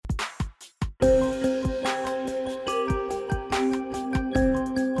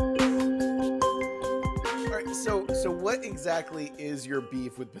what exactly is your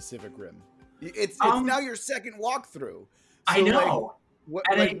beef with Pacific Rim? It's now your second walkthrough. So I know. What?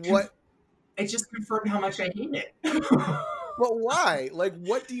 It just confirmed how much I hate it. But why? Like,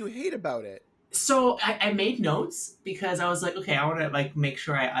 what do you hate about it? So I made notes because I was like, okay, I want to like make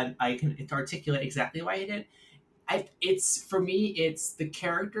sure I can articulate exactly why I hate it. It's for me, it's the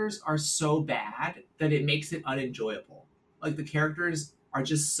characters are so bad that it makes it unenjoyable. Like the characters are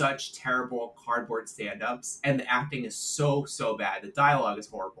just such terrible cardboard stand-ups, and the acting is so bad. The dialogue is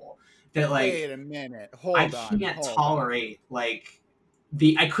horrible. That like Wait a minute, I can't tolerate like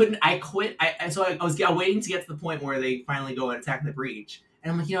I quit. I was waiting to get to the point where they finally go and attack the breach,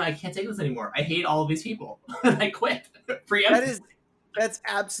 and I'm like, I can't take this anymore. I hate all of these people. And I quit. That's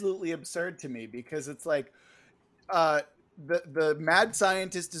absolutely absurd to me because it's like the mad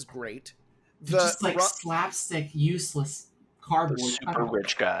scientist is great. Just like slapstick, useless cardboard. Super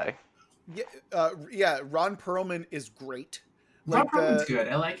rich guy. Yeah, Ron Perlman is great. Ron Perlman's good.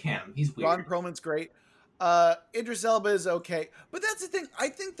 I like him. He's weird. Ron Perlman's great. Idris Elba is okay, but that's the thing. I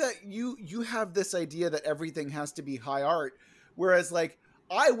think that you have this idea that everything has to be high art, whereas like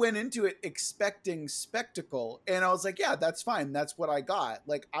I went into it expecting spectacle, and I was like, yeah, that's fine. That's what I got.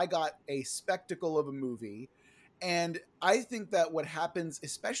 Like I got a spectacle of a movie. And I think that what happens,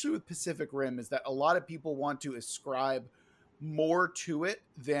 especially with Pacific Rim, is that a lot of people want to ascribe more to it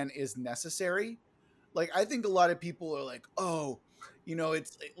than is necessary. Like, I think a lot of people are like, oh,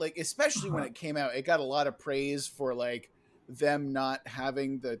 it's like, especially when it came out, it got a lot of praise for like them not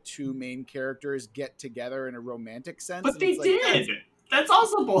having the two main characters get together in a romantic sense. But they did. That's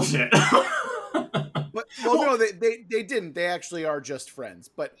also bullshit. But no, they didn't. They actually are just friends.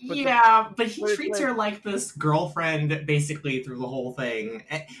 But he treats her like this girlfriend basically through the whole thing.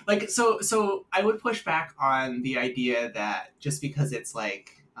 Like so I would push back on the idea that just because it's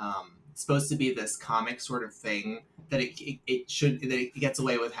like supposed to be this comic sort of thing that it gets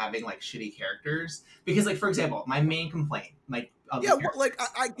away with having like shitty characters. Because like for example, my main complaint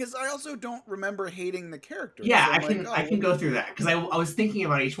because I also don't remember hating the characters. Yeah, so I can go through that because I was thinking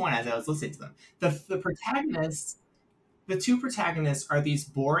about each one as I was listening to them. The protagonists, the two protagonists are these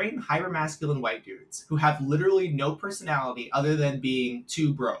boring, hypermasculine white dudes who have literally no personality other than being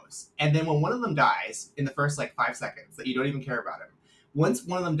two bros. And then when one of them dies in the first like 5 seconds, that you don't even care about him. Once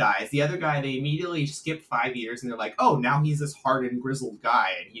one of them dies, the other guy, they immediately skip 5 years and they're like, oh, now he's this hardened, grizzled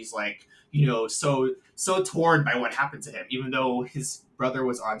guy, and he's like, so torn by what happened to him, even though his brother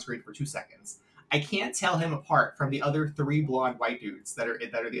was on screen for 2 seconds. I can't tell him apart from the other 3 blonde white dudes that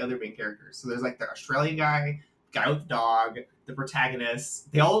are the other main characters. So there's like the Australian guy with the dog, the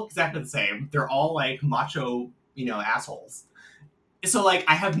protagonist. They all look exactly the same. They're all like macho, assholes. So like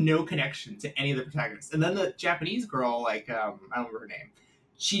I have no connection to any of the protagonists. And then the Japanese girl, like I don't remember her name.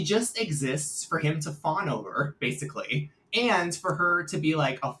 She just exists for him to fawn over, basically. And for her to be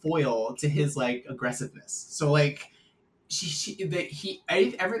like a foil to his like aggressiveness. So like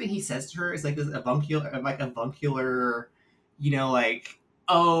everything he says to her is like this avuncular, like,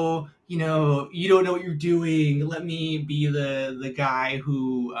 oh, you don't know what you're doing. Let me be the guy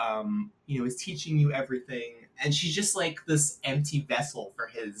who is teaching you everything. And she's just like this empty vessel for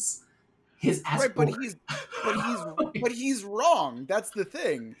his right, but he's wrong. That's the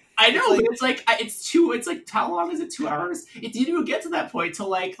thing. I know, it's like how long is it? 2 hours? It didn't even get to that point till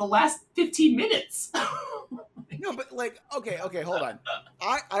like the last 15 minutes. No, but like, okay, hold on.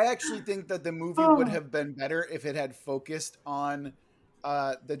 I actually think that the movie would have been better if it had focused on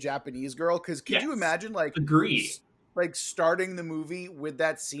the Japanese girl. Because could you imagine like starting the movie with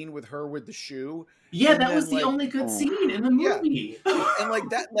that scene with her with the shoe? Yeah, that was the only good scene in the movie. Yeah. And like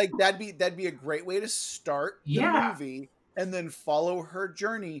that'd be a great way to start the movie and then follow her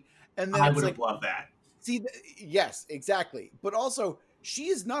journey. And then I would have loved that. See, yes, exactly. But also, she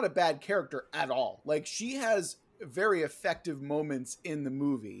is not a bad character at all. Like she has very effective moments in the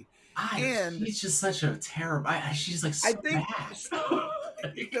movie. And she's just such a terrible. She's like so bad.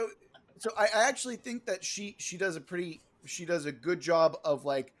 So I actually think that she does a good job of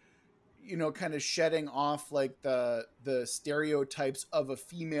like, kind of shedding off like the stereotypes of a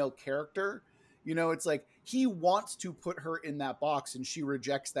female character. It's like he wants to put her in that box and she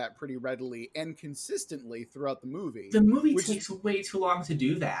rejects that pretty readily and consistently throughout the movie. The movie takes way too long to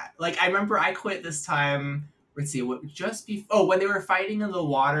do that. Like I remember I quit this time. Let's see, when they were fighting in the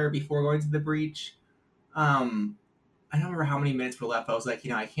water before going to the breach. I don't remember how many minutes were left. I was like,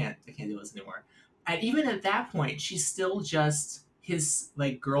 I can't do this anymore. And even at that point, she's still just his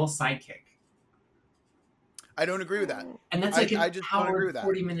like girl sidekick. I don't agree with that. And that's like an hour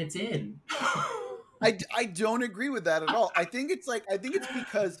 40 minutes in. I don't agree with that at all. I think it's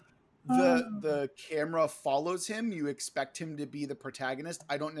because the camera follows him. You expect him to be the protagonist.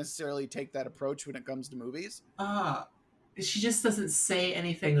 I don't necessarily take that approach when it comes to movies. She just doesn't say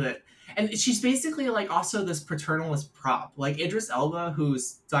anything that, and she's basically like also this paternalist prop, like Idris Elba,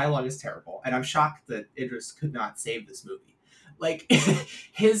 whose dialogue is terrible, and I'm shocked that Idris could not save this movie. Like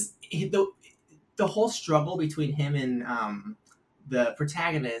the whole struggle between him and the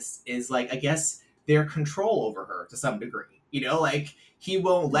protagonist is like, I guess, their control over her to some degree. You know, like he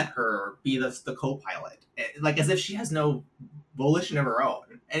won't let her be the co-pilot, like as if she has no volition of her own.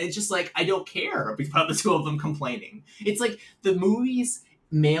 And it's just like, I don't care about the two of them complaining. It's like the movie's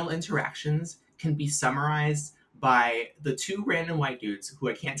male interactions can be summarized by the two random white dudes who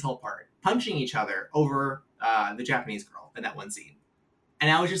I can't tell apart punching each other over the Japanese girl in that one scene.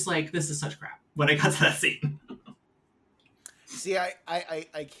 And I was just like, this is such crap when I got to that scene. See, I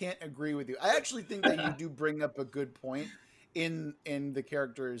can't agree with you. I actually think that you do bring up a good point in the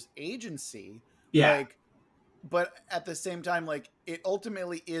character's agency. Yeah. Like, but at the same time, like, it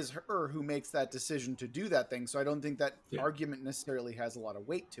ultimately is her who makes that decision to do that thing. So I don't think that argument necessarily has a lot of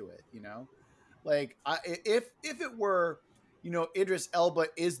weight to it, you know? Like, if it were, you know, Idris Elba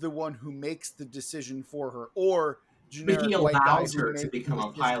is the one who makes the decision for her, or but he allows her to become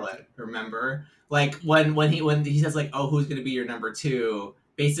a pilot, remember? Like, when he says, like, oh, who's going to be your number two?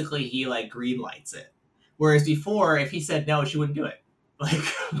 Basically, he, like, green lights it. Whereas before, if he said no, she wouldn't do it. Like...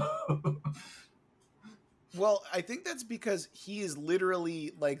 Well, I think that's because he is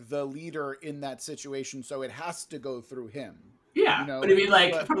literally like the leader in that situation, so it has to go through him. Yeah, you know? But I mean,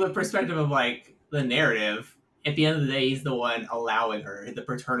 like, from the perspective of like the narrative, at the end of the day, he's the one allowing her, the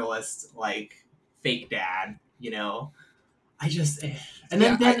paternalist, like fake dad. You know, I just and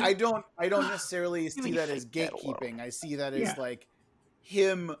then I don't necessarily see that as gatekeeping. I see that as like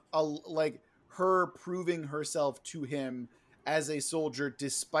him, like her proving herself to him as a soldier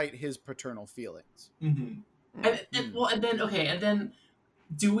despite his paternal feelings. Mm-hmm. And then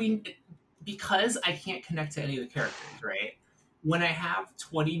do we, because I can't connect to any of the characters, right? When I have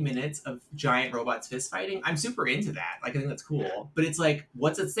 20 minutes of giant robots fist fighting, I'm super into that. Like, I think that's cool. But it's like,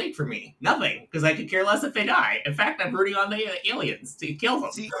 what's at stake for me? Nothing, because I could care less if they die. In fact, I'm rooting on the aliens to kill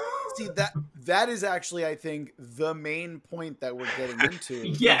them. See that is actually, I think, the main point that we're getting into.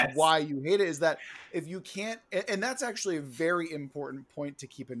 Yes. Why you hate it is that if you can't, and that's actually a very important point to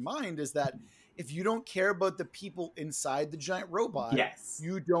keep in mind, is that if you don't care about the people inside the giant robot,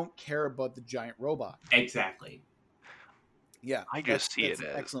 you don't care about the giant robot. Exactly. Yeah, I just see it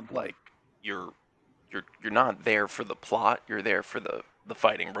as like you're not there for the plot, you're there for the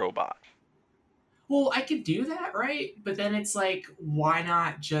fighting robot. Well, I could do that, right? But then it's like, why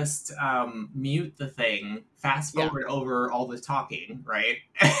not just mute the thing, fast forward over all the talking, right,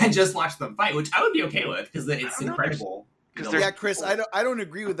 and just watch them fight, which I would be okay with because it's incredible. Yeah, Chris, I don't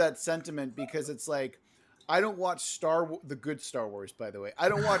agree with that sentiment because it's like, I don't watch the good Star Wars, by the way. I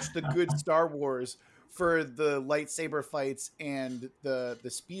don't watch the good Star Wars for the lightsaber fights and the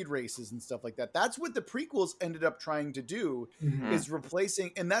speed races and stuff like that. That's what the prequels ended up trying to do, is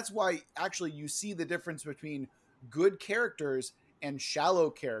replacing, and that's why actually you see the difference between good characters and shallow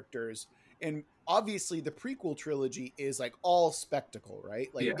characters. And obviously the prequel trilogy is like all spectacle, right?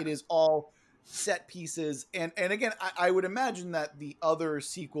 Like it is all set pieces, and again, I would imagine that the other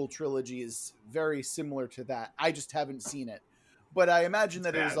sequel trilogy is very similar to that. I just haven't seen it, but I imagine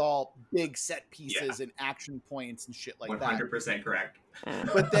that it is all big set pieces and action points and shit like 100% that. 100% correct.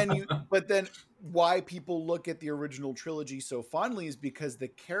 But then why people look at the original trilogy so fondly is because the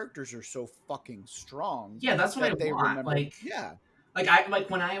characters are so fucking strong. Yeah, that's what they want. Remember. Like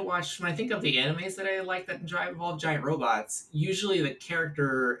when I think of the animes that I like that involve giant robots, usually the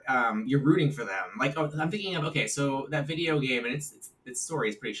character, you're rooting for them. Like, I'm thinking of, okay, so that video game, and its story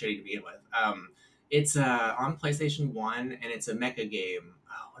is pretty shitty to begin with. It's on PlayStation 1, and it's a mecha game.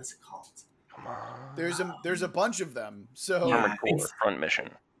 Oh, what is it called? Come on. There's a bunch of them. So Armored Core Front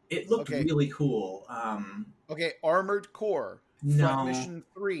Mission. It looked really cool. Okay, Armored Core. Front Mission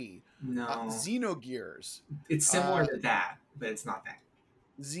 3. No. Xenogears. It's similar to that, but it's not that.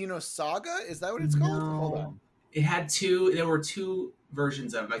 Xenosaga? Is that what it's called? Hold on. It had there were two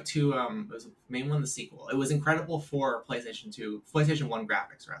versions of it, like two, it was the main one, the sequel. It was incredible for PlayStation 1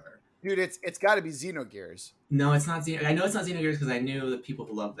 graphics, rather. Dude, it's got to be Xenogears. No, it's not I know it's not Xenogears because I knew the people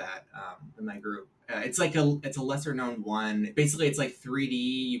who love that in my group. It's a lesser known one. Basically, it's like 3D.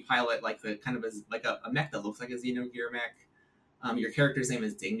 You pilot like the kind of like a mech that looks like a Xenogear mech. Your character's name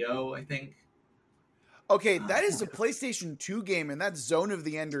is Dingo, I think. Okay, that is a PlayStation 2 game, and that's Zone of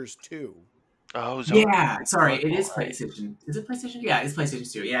the Enders 2. Oh, Zone Yeah, sorry, it is right. PlayStation. Is it PlayStation? Yeah, it's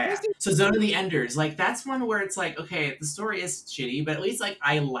PlayStation 2. Yeah, yeah. PlayStation So Zone of the Enders, like that's one where it's like, okay, the story is shitty, but at least like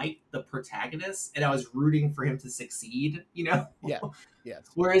I liked the protagonist and I was rooting for him to succeed, you know? Yeah. Yes.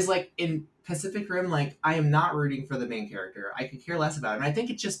 Whereas like in Pacific Rim, like I am not rooting for the main character. I could care less about him. And I think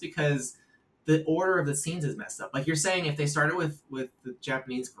it's just because the order of the scenes is messed up. Like you're saying, if they started with the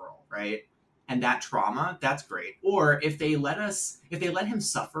Japanese girl, right? And that trauma, that's great. Or if they let him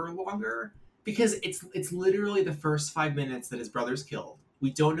suffer longer, because it's literally the first 5 minutes that his brother's killed.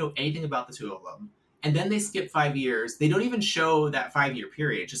 We don't know anything about the two of them. And then they skip 5 years. They don't even show that 5 year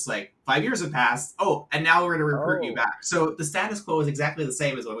period. Just like 5 years have passed. Oh, and now we're going to recruit you back. So the status quo is exactly the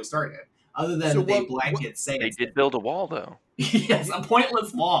same as when we started. Other than So they blanket say They did build a wall, though. yes, a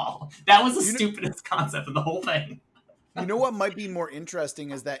pointless wall. That was the stupidest concept of the whole thing. You know what might be more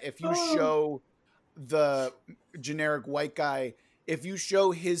interesting is that if you show the generic white guy, if you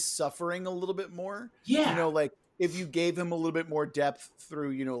show his suffering a little bit more, Yeah. you know, like if you gave him a little bit more depth through,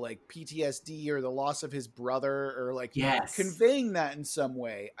 you know, like PTSD or the loss of his brother or like Yes. conveying that in some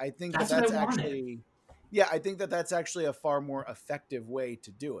way, I think That's that's what I wanted. actually, yeah, I think that that's actually a far more effective way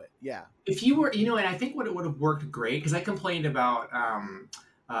to do it. Yeah. If you were, you know, and I think what it would have worked great, because I complained about,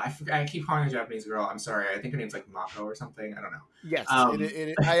 I keep calling her a Japanese girl. I'm sorry. I think her name's like Mako or something. I don't know. Yes.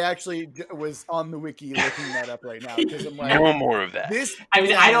 I actually was on the wiki looking that up right now because I'm like, No more of that. this. I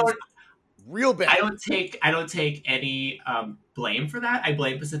mean, I don't. Real bad. I don't take any blame for that. I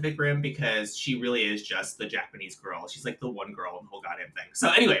blame Pacific Rim because she really is just the Japanese girl. She's like the one girl in the whole goddamn thing.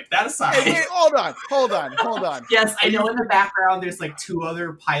 So anyway, that aside. Hey, wait, hold on. Yes, I know in the background there's like two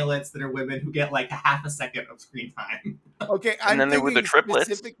other pilots that are women who get like a half a second of screen time. Okay, and then there were the triplets.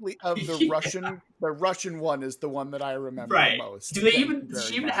 Specifically of the Russian. The Russian one is the one that I remember the most. Do they even? Does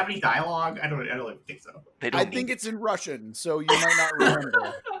she even have any dialogue? I don't even think so. I think it's in Russian, so you might not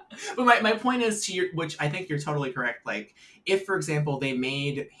remember. But my point is to your, which I think you're totally correct. Like, if for example they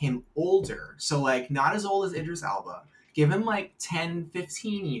made him older, so like not as old as Idris Elba, give him like 10,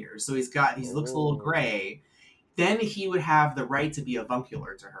 15 years, so he looks a little gray. Then he would have the right to be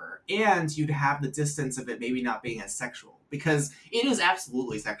avuncular to her, and you'd have the distance of it maybe not being as sexual, because it is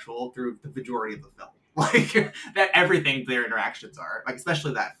absolutely sexual through the majority of the film. Like that, everything their interactions are like,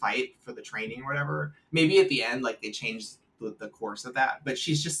 especially that fight for the training or whatever. Maybe at the end, like they changed the course of that, but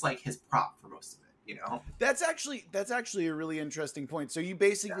she's just like his prop for most of it. You know, that's actually a really interesting point. So you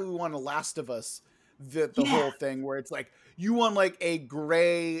basically want a Last of Us, the whole thing where it's like you want like a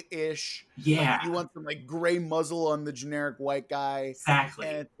grayish, like, you want some like gray muzzle on the generic white guy. Exactly.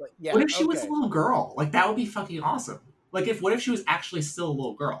 And it's like, yeah, what if she was a little girl? Like that would be fucking awesome. Like what if she was actually still a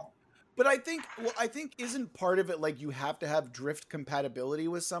little girl? But I think isn't part of it like you have to have drift compatibility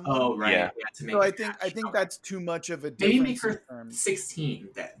with someone? Oh right. Yeah. So I think that's too much of a difference. Maybe make her 16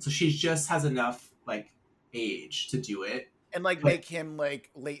 then, so she just has enough like age to do it, and like make him like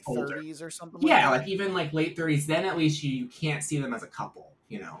late 30s or something. Yeah, like even like late 30s. Then at least you can't see them as a couple.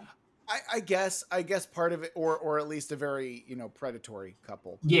 You know. I guess part of it, or at least a very predatory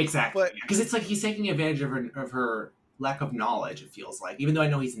couple. Yeah, exactly. But because it's like he's taking advantage of her lack of knowledge, it feels like, even though I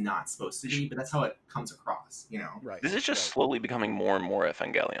know he's not supposed to be, but that's how it comes across, you know. Right. This is just slowly becoming more and more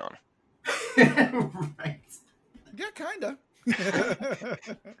Evangelion. Right. Yeah, kinda.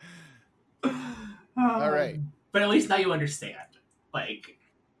 All right. But at least now you understand, like,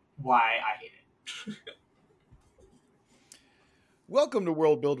 why I hate it. Welcome to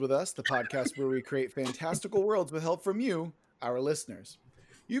World Build With Us, the podcast where we create fantastical worlds with help from you, our listeners.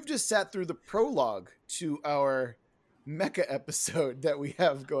 You've just sat through the prologue to our mecha episode that we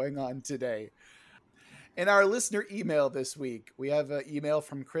have going on today. In our listener email this week, we have an email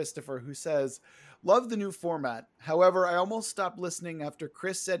from Christopher who says, "Love the new format. However, I almost stopped listening after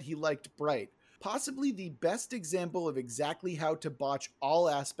Chris said he liked Bright. Possibly the best example of exactly how to botch all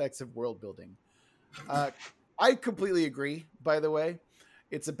aspects of world building." I completely agree, by the way.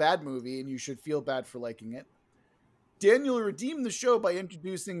 It's a bad movie and you should feel bad for liking it. Daniel redeemed the show by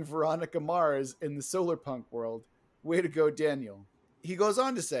introducing Veronica Mars in the solar punk world. Way to go, Daniel. He goes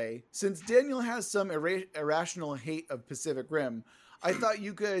on to say, since Daniel has some irrational hate of Pacific Rim, I thought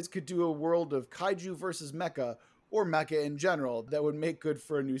you guys could do a world of kaiju versus mecha, or mecha in general, that would make good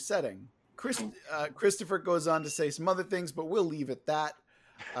for a new setting. Christopher goes on to say some other things, but we'll leave it that.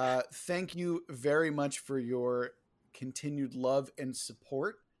 Thank you very much for your continued love and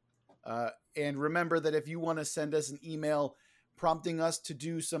support. And remember that if you want to send us an email prompting us to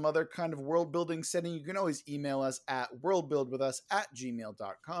do some other kind of world building setting, you can always email us at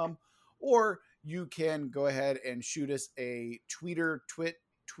worldbuildwithus@gmail.com, or you can go ahead and shoot us a tweet.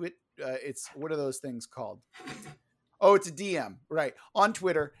 It's what are those things called? Oh, it's a DM, right? On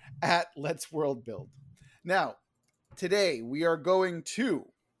Twitter at Let's World Build. Now, today we are going to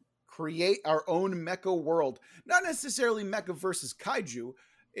create our own mecha world. Not necessarily mecha versus kaiju.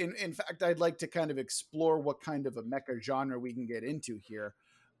 In fact, I'd like to kind of explore what kind of a mecha genre we can get into here.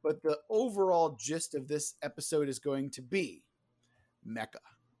 But the overall gist of this episode is going to be mecha.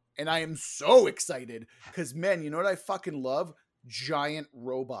 And I am so excited because, man, you know what I fucking love? Giant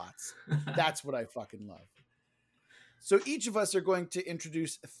robots. That's what I fucking love. So each of us are going to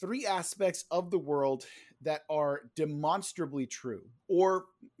introduce 3 aspects of the world that are demonstrably true, or,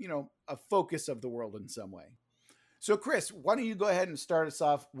 a focus of the world in some way. So Chris, why don't you go ahead and start us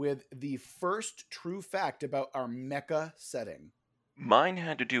off with the first true fact about our mecha setting? Mine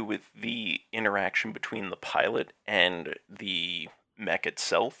had to do with the interaction between the pilot and the mech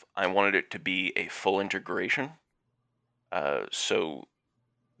itself. I wanted it to be a full integration, so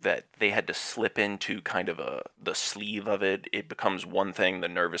that they had to slip into kind of the sleeve of it. It becomes one thing, the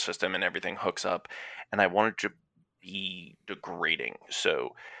nervous system and everything hooks up, and I wanted to be degrading.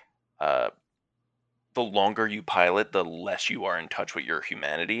 So the longer you pilot, the less you are in touch with your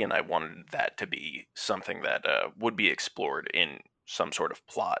humanity, and I wanted that to be something that would be explored in some sort of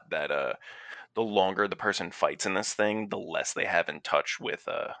plot. That the longer the person fights in this thing, the less they have in touch with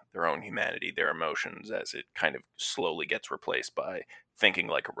their own humanity, their emotions, as it kind of slowly gets replaced by thinking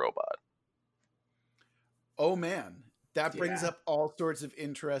like a robot. Oh man, that brings up all sorts of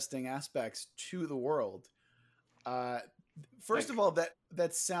interesting aspects to the world. First of all,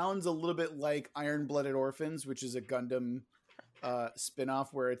 that sounds a little bit like Iron Blooded Orphans, which is a Gundam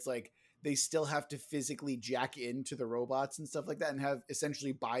spin-off where it's like they still have to physically jack into the robots and stuff like that and have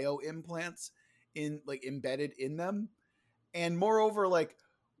essentially bio implants embedded in them. And moreover, like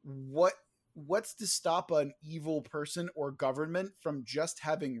what's to stop an evil person or government from just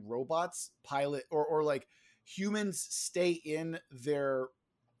having robots pilot or like humans stay in their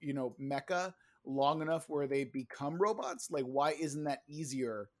mecha long enough where they become robots? Like, why isn't that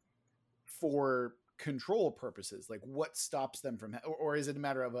easier for control purposes? Like, what stops them from or is it a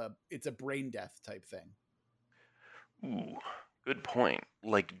matter of it's a brain death type thing? Ooh, good point.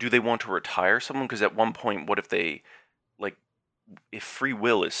 Like, do they want to retire someone? Because at one point, what if they, like, if free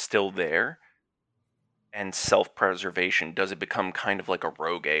will is still there and self-preservation, does it become kind of like a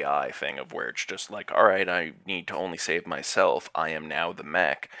rogue AI thing of where it's just like, all right, I need to only save myself. I am now the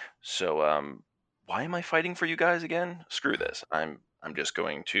mech. So, why am I fighting for you guys again? Screw this. I'm just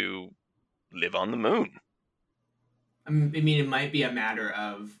going to live on the moon. I mean, it might be a matter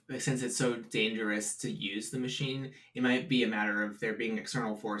of, since it's so dangerous to use the machine, it might be a matter of there being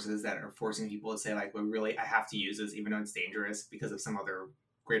external forces that are forcing people to say, like, well, really, I have to use this even though it's dangerous because of some other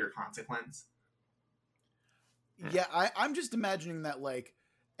greater consequence. Yeah, I'm just imagining that, like,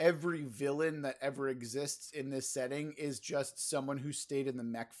 every villain that ever exists in this setting is just someone who stayed in the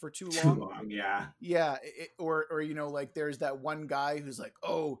mech for too long. Yeah. Yeah, or like there's that one guy who's like,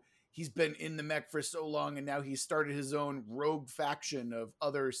 oh, he's been in the mech for so long and now he's started his own rogue faction of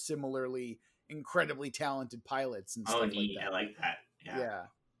other similarly incredibly talented pilots and stuff neat. like that. I like that. Yeah.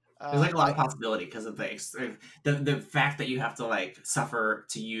 There's like a lot of possibility because of the fact that you have to like suffer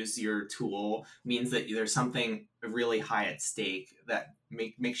to use your tool means that there's something really high at stake that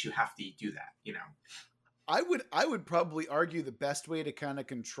makes you have to do that. I would probably argue the best way to kind of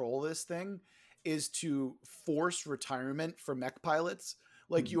control this thing is to force retirement for mech pilots.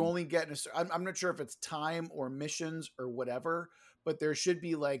 Like you only get I'm not sure if it's time or missions or whatever, but there should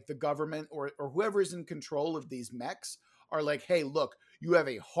be like the government or whoever's in control of these mechs are like, hey, look, you have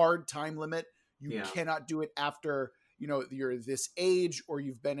a hard time limit. You cannot do it after, you're this age or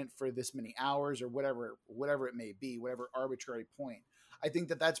you've been in for this many hours or whatever it may be, whatever arbitrary point. I think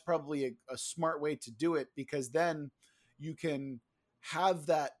that that's probably a smart way to do it, because then you can have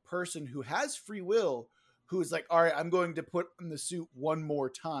that person who has free will who's like, all right, I'm going to put on the suit one more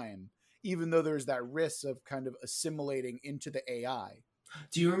time, even though there's that risk of kind of assimilating into the AI.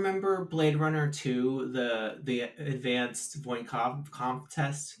 Do you remember Blade Runner 2, the advanced Voight-Kampff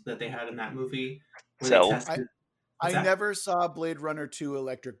test that they had in that movie? I never saw Blade Runner 2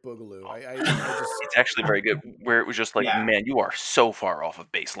 Electric Boogaloo. It's actually very good, where it was just like, man, you are so far off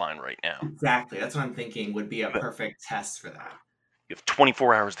of baseline right now. Exactly. That's what I'm thinking would be a perfect test for that. You have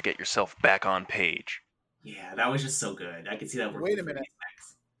 24 hours to get yourself back on page. Yeah, that was just so good. I could see that working. Wait a minute.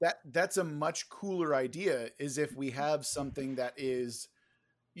 That's a much cooler idea, is if we have something that is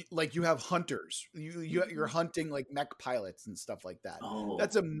like you have hunters. You're hunting like mech pilots and stuff like that. Oh.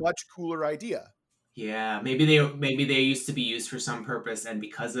 That's a much cooler idea. Yeah, maybe they used to be used for some purpose, and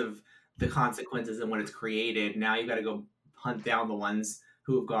because of the consequences and what it's created, now you got to go hunt down the ones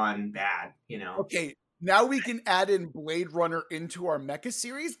who have gone bad. Okay, Now we can add in Blade Runner into our mecha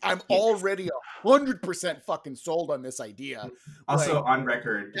series. I'm Yes. already 100% fucking sold on this idea. Also, Like, on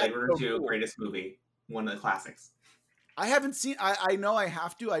record, Blade that's Runner so 2, cool. greatest movie, one of the classics. I haven't seen. I know I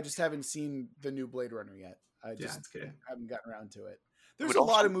have to. I just haven't seen the new Blade Runner yet. I Yeah, just it's good. haven't gotten around to it. There's would a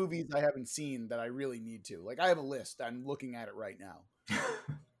lot also- of movies I haven't seen that I really need to. Like, I have a list. I'm looking at it right now.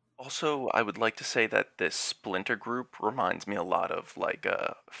 Also, I would like to say that this Splinter group reminds me a lot of like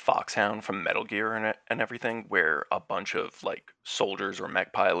Foxhound from Metal Gear and everything, where a bunch of like soldiers or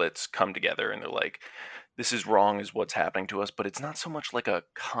mech pilots come together and they're like, "This is wrong, is what's happening to us." But it's not so much like a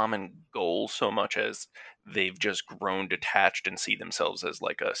common goal, so much as they've just grown detached and see themselves as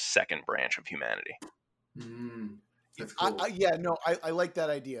like a second branch of humanity. That's cool. I like that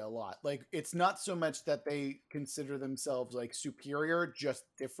idea a lot. Like, it's not so much that they consider themselves like superior, just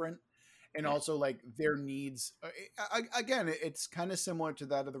different, and Yeah. also like their needs. Again, it's kind of similar to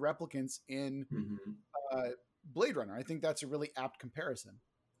that of the replicants in Blade Runner. I think that's a really apt comparison.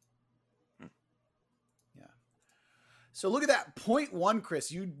 Hmm. Yeah. So look at that, 0.1,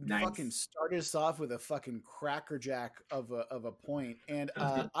 Chris. You Nice. fucking started us off with a fucking crackerjack of a point, and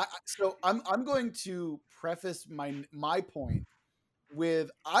That was good. I'm going to preface my point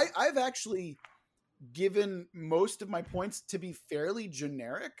with I've actually given most of my points to be fairly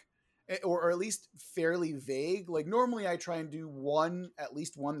generic, or at least fairly vague. Like, normally I try and do at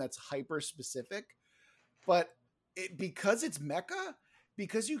least one that's hyper specific, but because it's mecha,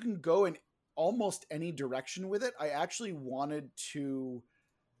 because you can go in almost any direction with it, I actually wanted to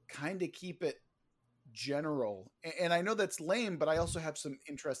kind of keep it general. And I know that's lame, but I also have some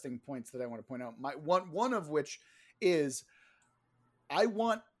interesting points that I want to point out. My one of which is I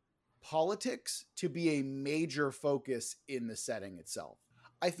want politics to be a major focus in the setting itself.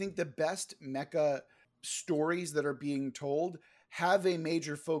 I think the best mecha stories that are being told have a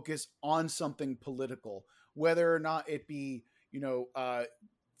major focus on something political, whether or not it be,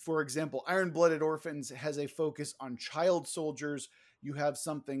 for example, Iron Blooded Orphans has a focus on child soldiers. You have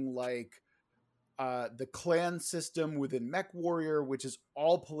something like the clan system within Mech Warrior, which is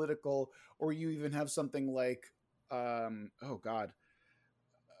all political, or you even have something like,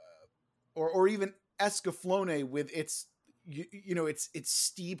 or even Escaflowne with its it's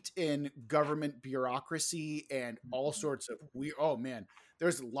steeped in government bureaucracy and all sorts of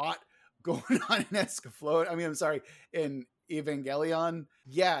there's a lot going on in Escaflowne. I mean, I'm sorry, in Evangelion.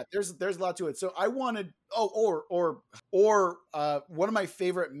 Yeah, there's a lot to it. So I wanted one of my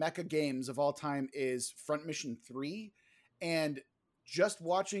favorite mecha games of all time is Front Mission 3, and just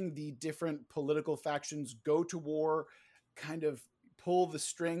watching the different political factions go to war, kind of pull the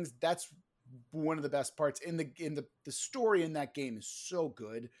strings, that's one of the best parts. In the story in that game is so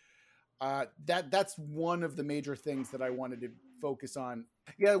good. That's one of the major things that I wanted to focus on.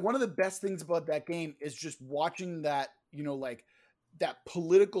 Yeah, one of the best things about that game is just watching that, like that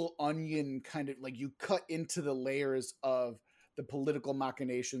political onion, kind of like you cut into the layers of the political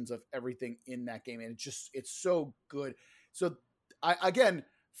machinations of everything in that game, and it's so good. So again,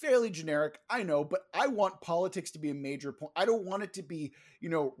 fairly generic, I know, but I want politics to be a major point. I don't want it to be,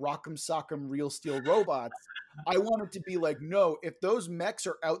 rock'em sock'em real steel robots. I want it to be like, no, if those mechs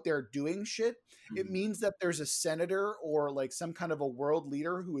are out there doing shit, it means that there's a senator or like some kind of a world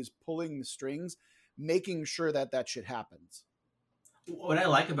leader who is pulling the strings, making sure that shit happens. What I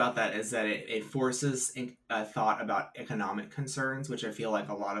like about that is that it forces a thought about economic concerns, which I feel like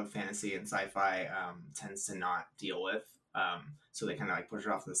a lot of fantasy and sci-fi tends to not deal with. So they kind of like push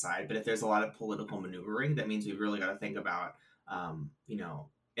it off to the side. But if there's a lot of political maneuvering, that means we've really got to think about,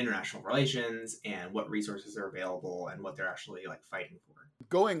 international relations and what resources are available and what they're actually like fighting for.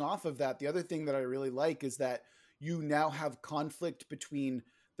 Going off of that, the other thing that I really like is that you now have conflict between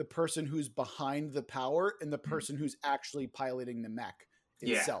the person who's behind the power and the person who's actually piloting the mech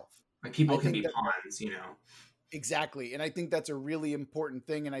itself. Like people can be pawns, Exactly. And I think that's a really important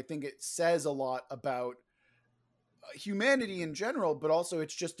thing. And I think it says a lot about humanity in general, but also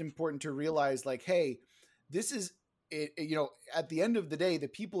it's just important to realize like, hey, this is it, at the end of the day, the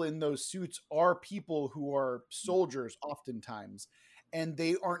people in those suits are people who are soldiers oftentimes, and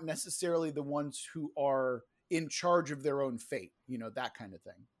they aren't necessarily the ones who are in charge of their own fate, that kind of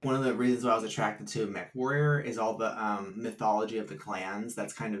thing. One of the reasons why I was attracted to Mech Warrior is all the mythology of the clans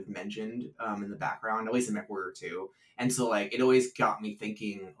that's kind of mentioned in the background, at least in Mech Warrior 2. And so, like, it always got me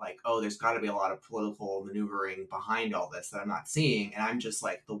thinking, like, oh, there's got to be a lot of political maneuvering behind all this that I'm not seeing. And I'm just,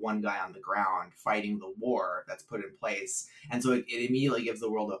 like, the one guy on the ground fighting the war that's put in place. And so it immediately gives the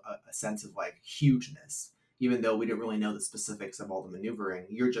world a sense of, like, hugeness. even though we didn't really know the specifics of all the maneuvering.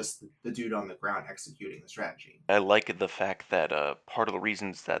 You're just the dude on the ground executing the strategy. I like the fact that part of the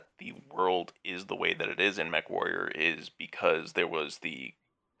reasons that the world is the way that it is in MechWarrior is because there was the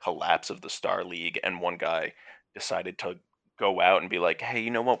collapse of the Star League, and one guy decided to go out and be like, "Hey,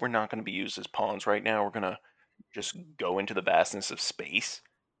 you know what? We're not going to be used as pawns right now. We're gonna just go into the vastness of space,"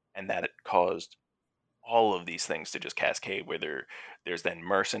 and that it caused all of these things to just cascade. Where there's then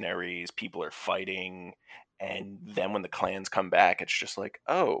mercenaries, people are fighting, and then when the clans come back, it's just like,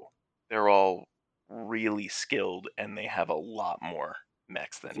 oh, they're all really skilled and they have a lot more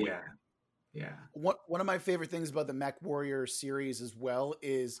mechs than we. Yeah, yeah. One of my favorite things about the Mech Warrior series as well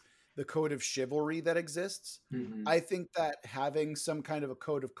is the code of chivalry that exists. Mm-hmm. I think that having some kind of a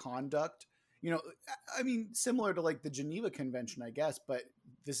code of conduct, I mean, similar to like the Geneva Convention, I guess, but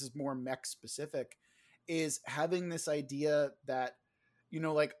this is more mech specific, is having this idea that,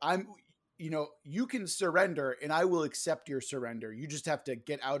 like you can surrender and I will accept your surrender. You just have to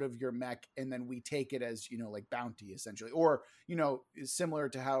get out of your mech and then we take it as, like bounty essentially. Or, similar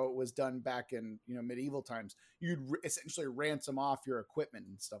to how it was done back in, medieval times, you'd essentially ransom off your equipment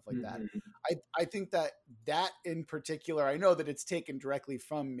and stuff like that. I think that in particular, I know that it's taken directly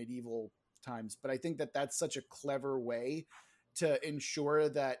from medieval times, but I think that that's such a clever way to ensure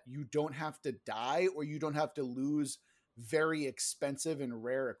that you don't have to die or you don't have to lose very expensive and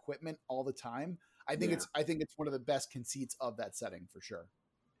rare equipment all the time. I think it's one of the best conceits of that setting for sure.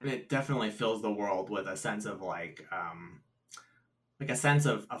 And it definitely fills the world with a sense of like a sense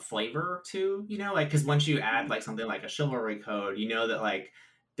of a flavor too, like, because once you add like something like a chivalry code, that like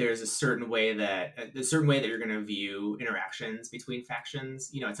there's a certain way that you're going to view interactions between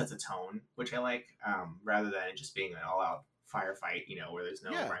factions. It sets a tone, which I like, rather than it just being an all-out firefight, where there's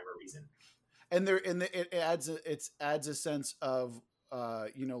no rhyme or reason. And it adds a sense of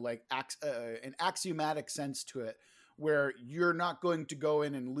like an axiomatic sense to it, where you're not going to go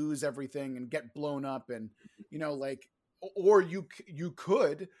in and lose everything and get blown up, and like, or you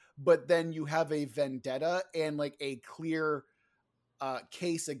could, but then you have a vendetta and like a clear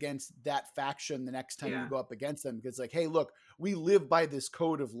case against that faction the next time you go up against them, because like, hey, look, we live by this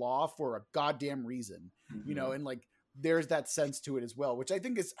code of law for a goddamn reason, and like there's that sense to it as well, which I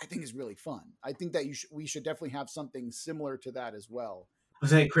think is really fun. I think that we should definitely have something similar to that as well. I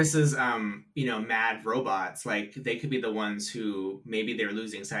was like Chris's, mad robots, like they could be the ones who maybe they're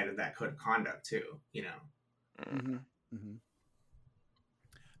losing sight of that code of conduct too, Mm-hmm. Mm-hmm.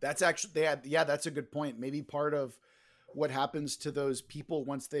 That's actually, that's a good point. Maybe part of what happens to those people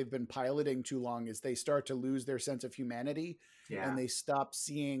once they've been piloting too long is they start to lose their sense of humanity, and they stop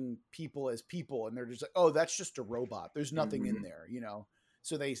seeing people as people, and they're just like, oh, that's just a robot. There's nothing in there,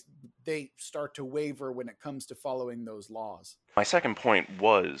 So they start to waver when it comes to following those laws. My second point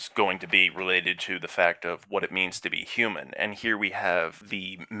was going to be related to the fact of what it means to be human. And here we have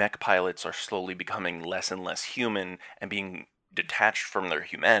the mech pilots are slowly becoming less and less human and being detached from their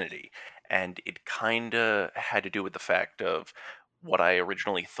humanity. And it kind of had to do with the fact of what I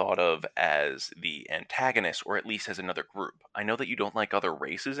originally thought of as the antagonist, or at least as another group. I know that you don't like other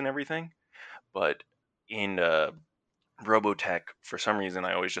races and everything, but in Robotech, for some reason,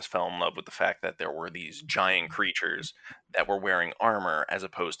 I always just fell in love with the fact that there were these giant creatures that were wearing armor as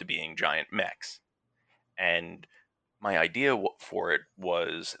opposed to being giant mechs. And my idea for it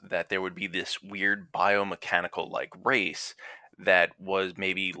was that there would be this weird biomechanical like race that was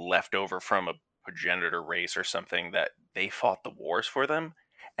maybe left over from a progenitor race or something, that they fought the wars for them,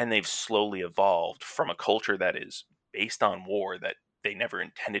 and they've slowly evolved from a culture that is based on war, that they never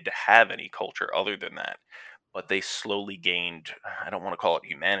intended to have any culture other than that, but they slowly gained, I don't want to call it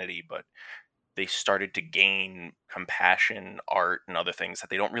humanity, but they started to gain compassion, art, and other things that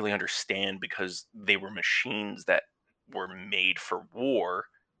they don't really understand because they were machines that were made for war.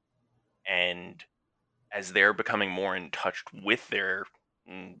 And as they're becoming more in touch with their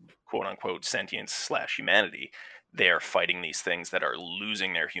quote unquote sentience slash humanity, they are fighting these things that are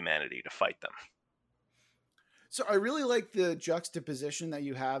losing their humanity to fight them. So I really like the juxtaposition that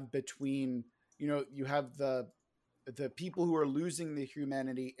you have between, you have the people who are losing the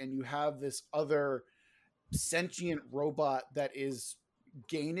humanity, and you have this other sentient robot that is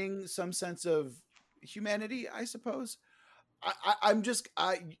gaining some sense of humanity, I suppose.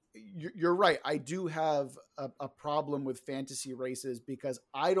 You're right. I do have a problem with fantasy races, because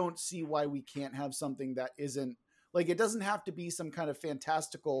I don't see why we can't have something that isn't like, it doesn't have to be some kind of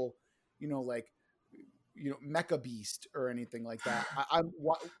fantastical, mecha beast or anything like that.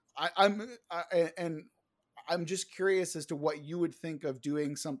 I'm just curious as to what you would think of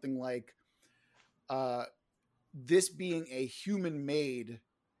doing something like this being a human made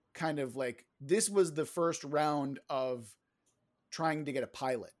kind of like this was the first round of trying to get a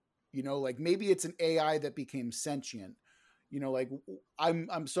pilot. Like maybe it's an AI that became sentient. Like I'm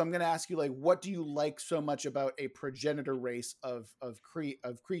going to ask you, like, what do you like so much about a progenitor race of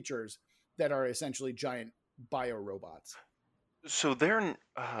creatures that are essentially giant bio robots? So they're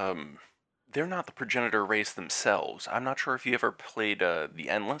not the progenitor race themselves. I'm not sure if you ever played the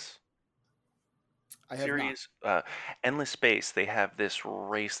Endless I have not. series. Endless Space. They have this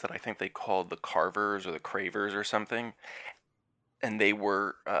race that I think they called the Carvers or the Cravers or something, and they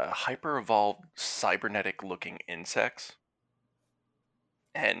were hyper evolved cybernetic looking insects,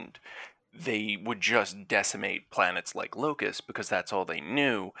 and they would just decimate planets like Locust because that's all they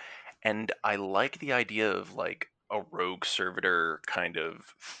knew. And I like the idea of like a rogue servitor kind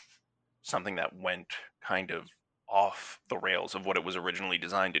of something that went kind of off the rails of what it was originally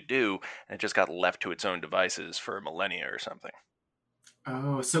designed to do, and it just got left to its own devices for millennia or something.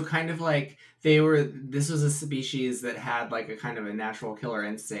 Oh, so kind of like this was a species that had like a kind of a natural killer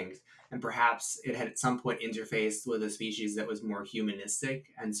instinct, and perhaps it had at some point interfaced with a species that was more humanistic,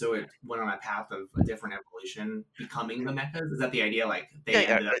 and so it went on a path of a different evolution, becoming the mechas. Is that the idea? Like Yeah, they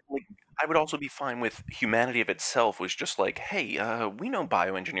yeah. ended up. Like, I would also be fine with humanity of itself was just like, hey, we know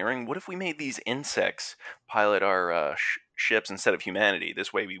bioengineering. What if we made these insects pilot our ships instead of humanity?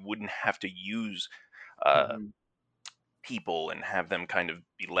 This way, we wouldn't have to use uh, Mhm. people and have them kind of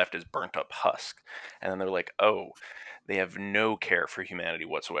be left as burnt up husk. And then they're like, oh, they have no care for humanity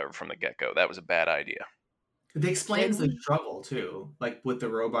whatsoever from the get go. That was a bad idea. It explains Can the we struggle too, like with the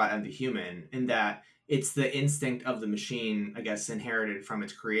robot and the human, in that it's the instinct of the machine, I guess, inherited from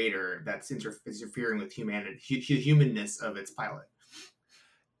its creator that's interfering with humanity, humanness of its pilot.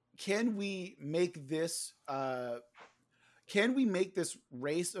 can we make this can we make this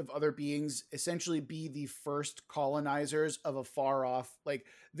race of other beings essentially be the first colonizers of a far off, like,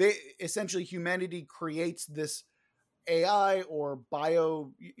 they essentially, humanity creates this AI or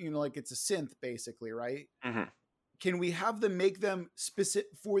bio, like it's a synth basically, right? Hmm. Can we have them make them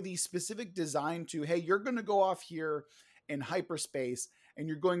specific for the specific design to, hey, you're going to go off here in hyperspace and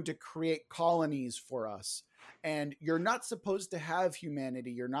you're going to create colonies for us, and you're not supposed to have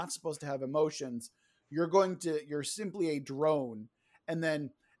humanity, you're not supposed to have emotions, you're simply a drone. And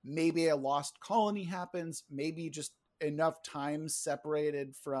then maybe a lost colony happens, maybe just enough time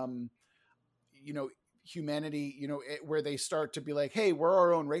separated from, you know humanity, where they start to be like, hey, we're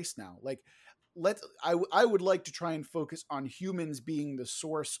our own race now. Like, I would like to try and focus on humans being the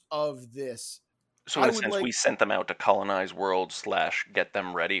source of this. So in I a would sense, like we sent them out to colonize worlds slash get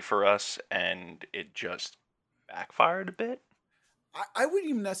them ready for us, and it just backfired a bit. I wouldn't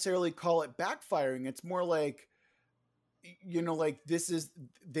even necessarily call it backfiring. It's more like, like, this is,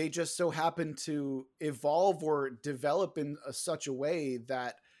 they just so happen to evolve or develop in such a way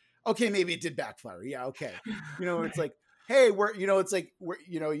that, okay, maybe it did backfire, yeah, okay. It's like, hey, it's like,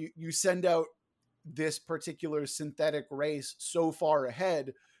 you send out this particular synthetic race so far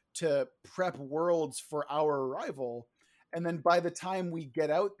ahead to prep worlds for our arrival, and then by the time we get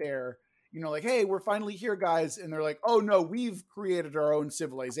out there, like, hey, we're finally here, guys, and they're like, oh no, we've created our own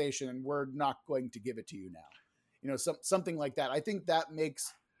civilization and we're not going to give it to you now. Something like that. I think that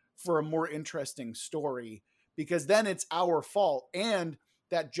makes for a more interesting story, because then it's our fault, and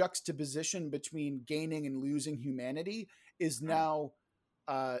that juxtaposition between gaining and losing humanity is now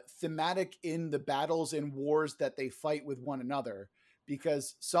thematic in the battles and wars that they fight with one another,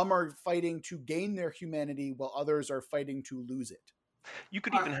 because some are fighting to gain their humanity while others are fighting to lose it. You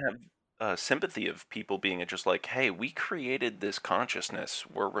could Uh, even have sympathy of people being just like, hey, we created this consciousness.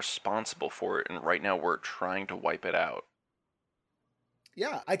 We're responsible for it. And right now we're trying to wipe it out.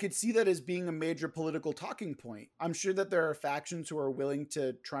 Yeah, I could see that as being a major political talking point. I'm sure that there are factions who are willing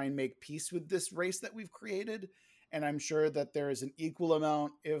to try and make peace with this race that we've created. And I'm sure that there is an equal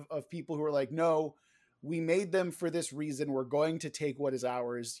amount of people who are like, no, we made them for this reason. We're going to take what is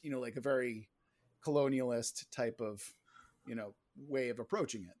ours, like a very colonialist type of, way of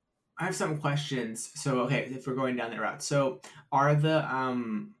approaching it. I have some questions. So, okay, if we're going down that route, so are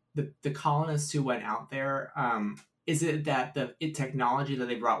the colonists who went out there, is it that the technology that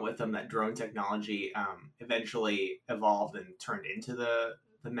they brought with them, that drone technology, eventually evolved and turned into the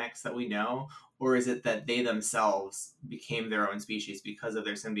mechs that we know, or is it that they themselves became their own species because of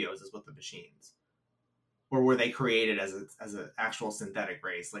their symbiosis with the machines, or were they created as an actual synthetic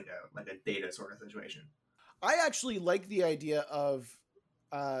race, like a data sort of situation? I actually like the idea of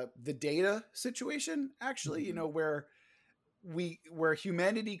the data situation, actually, Mm-hmm. where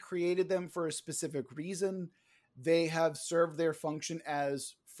humanity created them for a specific reason. They have served their function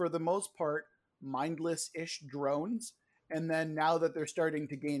as, for the most part, mindless-ish drones, And then now that they're starting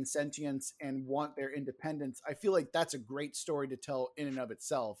to gain sentience and want their independence, I feel like that's a great story to tell in and of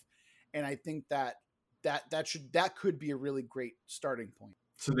itself. And I think that could be a really great starting point.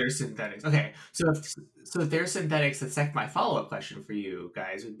 So they're synthetics. Okay. So if they're synthetics, my follow-up question for you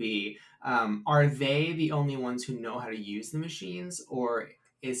guys would be, are they the only ones who know how to use the machines, or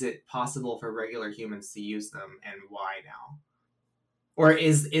is it possible for regular humans to use them, and why now? Or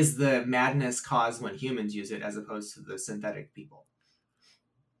is the madness caused when humans use it as opposed to the synthetic people?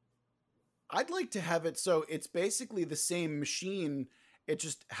 I'd like to have it so it's basically the same machine. It's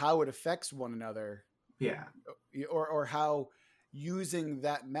just how it affects one another. Yeah. Or how using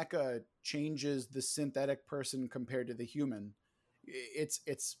that mecha changes the synthetic person compared to the human. It's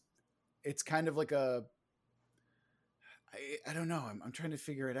kind of like I don't know. I'm trying to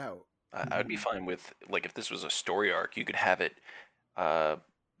figure it out. I would be fine with, like, if this was a story arc, you could have it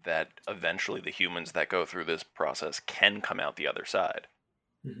that eventually the humans that go through this process can come out the other side.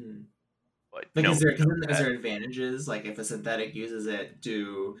 Mm-hmm. But like, no, is there advantages? Like, if a synthetic uses it,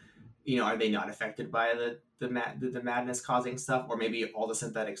 are they not affected by the madness causing stuff? Or maybe all the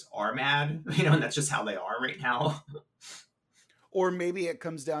synthetics are mad, and that's just how they are right now. Or maybe it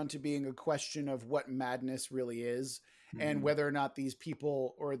comes down to being a question of what madness really is, and whether or not these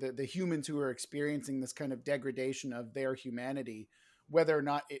people or the humans who are experiencing this kind of degradation of their humanity, whether or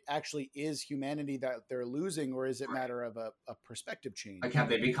not it actually is humanity that they're losing, or is it a matter of a perspective change? Like, have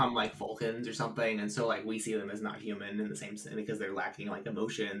they become like Vulcans or something, and so like we see them as not human in the same sense because they're lacking like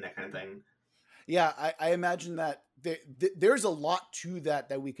emotion, that kind of thing? Yeah, I imagine that there's a lot to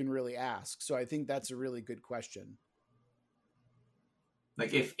that we can really ask. So I think that's a really good question.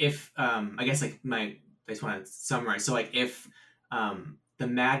 Like, if I guess like I just want to summarize. So like, if the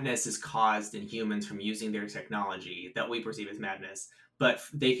madness is caused in humans from using their technology that we perceive as madness, but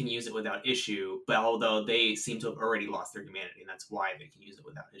they can use it without issue. But although they seem to have already lost their humanity, and that's why they can use it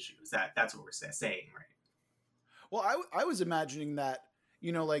without issue. That's what we're saying, right? Well, I was imagining that,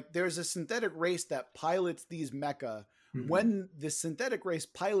 like there's a synthetic race that pilots these mecha. Mm-hmm. When the synthetic race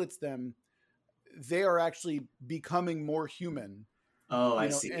pilots them, they are actually becoming more human. Oh, I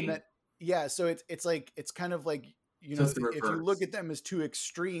see. And that, yeah. So it's like, it's kind of like, so if you look at them as two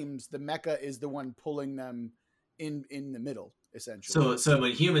extremes, the mecha is the one pulling them in the middle, essentially. So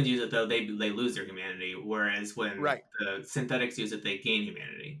when humans use it, though, they lose their humanity, whereas when the synthetics use it, they gain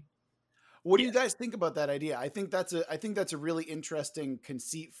humanity. What do you guys think about that idea? I think that's a really interesting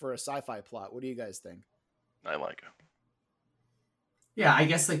conceit for a sci-fi plot. What do you guys think? I like it. Yeah, I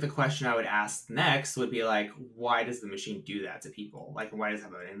guess like the question I would ask next would be like, why does the machine do that to people? Like, why does it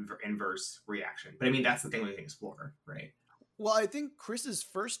have an inverse reaction? But I mean, that's the thing we can explore, right? Well, I think Chris's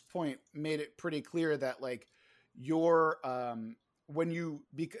first point made it pretty clear that like your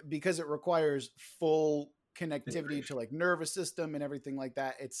because it requires full connectivity to like nervous system and everything like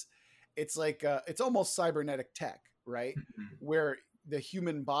that. It's like it's almost cybernetic tech, right? Mm-hmm. Where the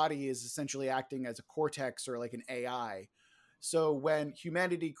human body is essentially acting as a cortex or like an AI. So when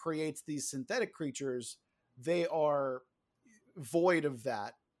humanity creates these synthetic creatures, they are void of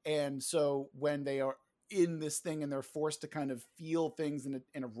that. And so when they are in this thing and they're forced to kind of feel things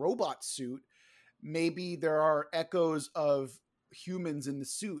in a robot suit, maybe there are echoes of humans in the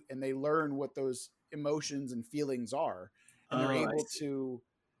suit and they learn what those emotions and feelings are. And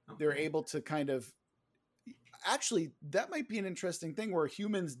they're able to kind of, actually, that might be an interesting thing where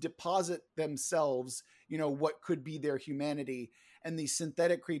humans deposit themselves, what could be their humanity, and these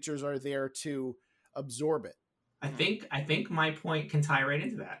synthetic creatures are there to absorb it. I think my point can tie right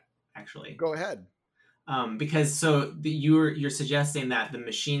into that, actually. Go ahead. Because you're suggesting that the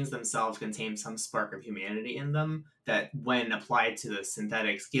machines themselves contain some spark of humanity in them that, when applied to the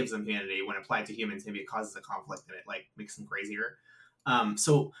synthetics, gives them humanity. When applied to humans, maybe it causes a conflict and it like makes them crazier.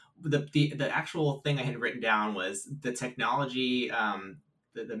 So the actual thing I had written down was the technology,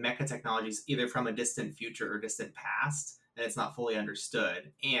 the mecha technologies, either from a distant future or distant past, and it's not fully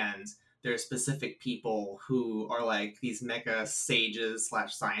understood. And there are specific people who are like these mecha sages /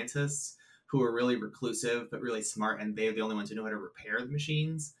 scientists who are really reclusive but really smart, and they're the only ones who know how to repair the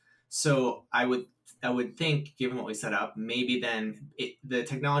machines. So I would think, given what we set up, maybe then the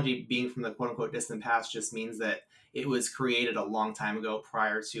technology being from the quote unquote distant past just means that it was created a long time ago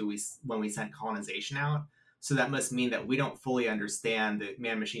prior to when we sent colonization out. So that must mean that we don't fully understand the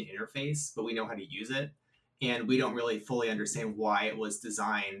man-machine interface, but we know how to use it. And we don't really fully understand why it was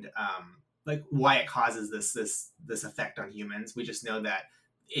designed, like why it causes this effect on humans. We just know that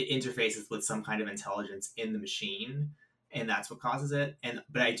it interfaces with some kind of intelligence in the machine, and that's what causes it.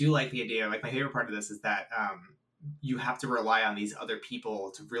 But I do like the idea, like my favorite part of this is that you have to rely on these other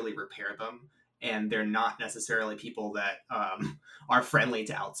people to really repair them. and they're not necessarily people that are friendly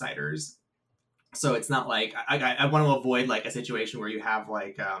to outsiders. So it's not like I want to avoid like a situation where you have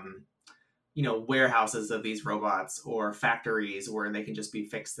like warehouses of these robots or factories where they can just be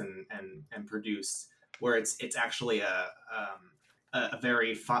fixed and produced, where it's actually a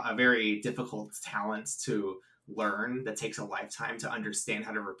very difficult talent to learn that takes a lifetime to understand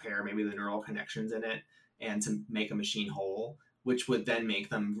how to repair maybe the neural connections in it and to make a machine whole, which would then make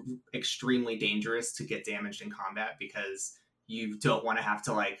them extremely dangerous to get damaged in combat, because you don't want to have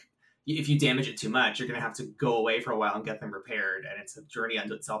to like, if you damage it too much, you're going to have to go away for a while and get them repaired, and it's a journey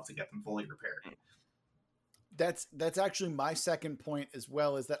unto itself to get them fully repaired. That's actually my second point as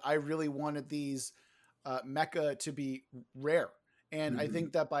well, is that I really wanted these mecha to be rare. And I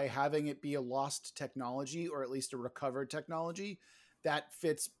think that by having it be a lost technology, or at least a recovered technology, that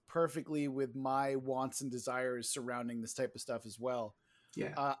fits perfectly with my wants and desires surrounding this type of stuff as well.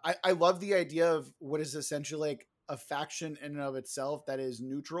 Yeah. I love the idea of what is essentially like a faction in and of itself that is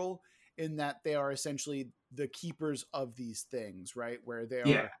neutral, in that they are essentially the keepers of these things, right? Where they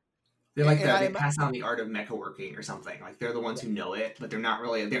are. They're like they pass on the art of mecha working or something. Like they're the ones who know it, but they're not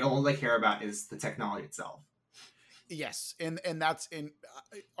really. They're all they care about is the technology itself. Yes, and that's in.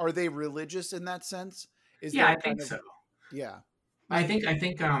 Are they religious in that sense? I think so. Yeah, I think like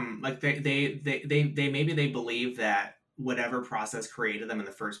they maybe they believe that whatever process created them in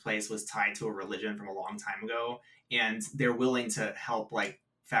the first place was tied to a religion from a long time ago, and they're willing to help like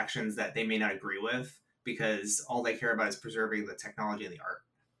factions that they may not agree with, because all they care about is preserving the technology and the art.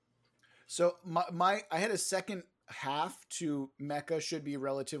 So I had a second half to mecha should be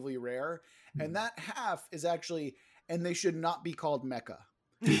relatively rare, and that half is actually, and they should not be called mecha.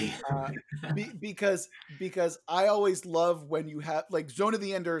 Because I always love when you have like Zone of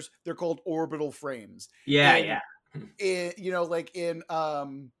the Enders, they're called orbital frames. In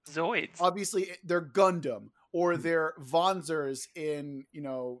Zoids, obviously they're Gundam, or they're Vonzers in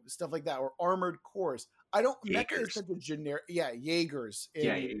stuff like that, or Armored Cores. Mecha is such a generic, Jaegers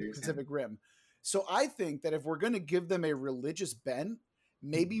in Pacific Rim. So I think that if we're going to give them a religious bent,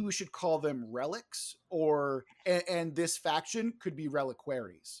 maybe we should call them relics, and this faction could be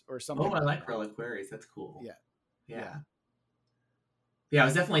reliquaries or something. Oh, I like reliquaries. That's cool. Yeah. I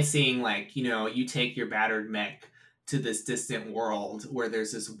was definitely seeing like, you take your battered mech to this distant world where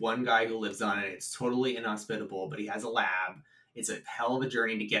there's this one guy who lives on it. It's totally inhospitable, but he has a lab. It's a hell of a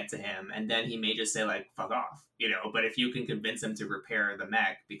journey to get to him, and then he may just say like, fuck off, but if you can convince him to repair the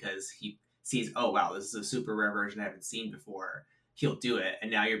mech because he sees, oh wow, this is a super rare version I haven't seen before, he'll do it, and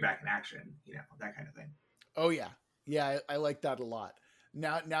now you're back in action, that kind of thing. Oh yeah, I like that a lot.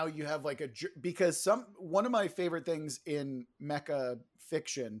 Now you have like because one of my favorite things in mecha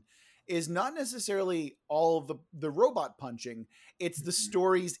fiction is not necessarily all of the robot punching, it's the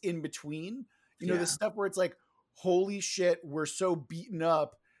stories in between, the stuff where it's like, holy shit, we're so beaten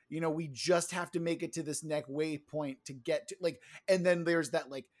up, we just have to make it to this next waypoint to get to like, and then there's that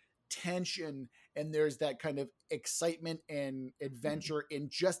like tension, and there's that kind of excitement and adventure in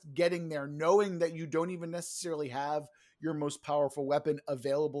just getting there, knowing that you don't even necessarily have your most powerful weapon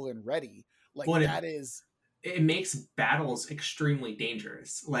available and ready. Like it makes battles extremely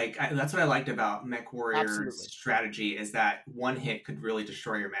dangerous. Like that's what I liked about Mech Warrior's strategy, is that one hit could really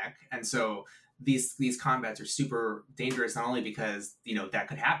destroy your mech, and so these combats are super dangerous, not only because that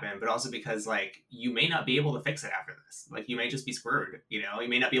could happen, but also because like you may not be able to fix it after this. Like you may just be screwed. You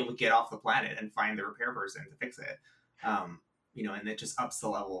may not be able to get off the planet and find the repair person to fix it. And it just ups the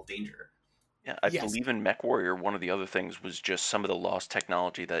level of danger. Yeah, I believe in Mech Warrior, one of the other things was just some of the lost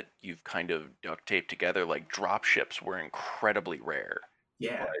technology that you've kind of duct taped together. Like drop ships were incredibly rare.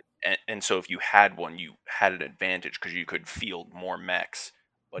 Yeah. And so if you had one, you had an advantage because you could field more mechs.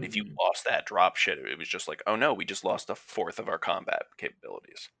 But if you lost that drop ship, it was just like, oh no, we just lost a fourth of our combat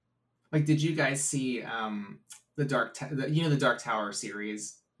capabilities. Like, did you guys see the Dark Tower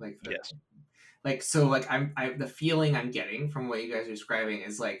series? Yes. Like, so like I the feeling I'm getting from what you guys are describing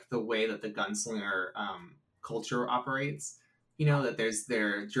is like the way that the gunslinger culture operates. That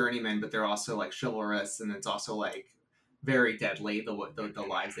they're journeymen, but they're also like chivalrous, and it's also like very deadly the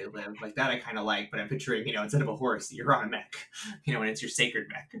lives they live. Like that I kind of like, but I'm picturing instead of a horse, you're on a mech, and it's your sacred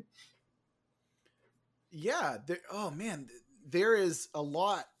mech. Yeah. There is a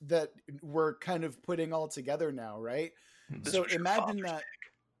lot that we're kind of putting all together now, right? So imagine that.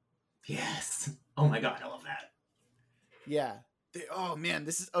 Yes. Oh my god, I love that. Yeah.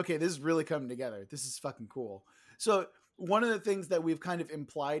 This is really coming together. This is fucking cool. So one of the things that we've kind of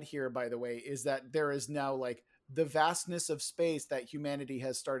implied here, by the way, is that there is now like the vastness of space that humanity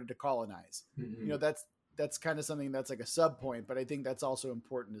has started to colonize. That's kind of something that's like a sub point, but I think that's also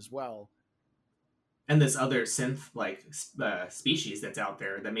important as well. and this other synth like species that's out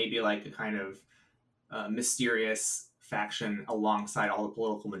there that may be like a kind of mysterious faction alongside all the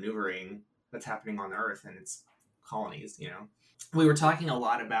political maneuvering that's happening on Earth and its colonies. We were talking a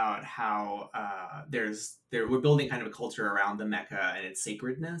lot about how we're building kind of a culture around the mecha and its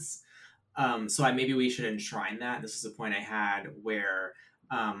sacredness. So maybe we should enshrine that. This is a point I had where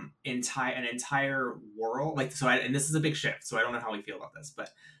an entire world, and this is a big shift, so I don't know how we feel about this, but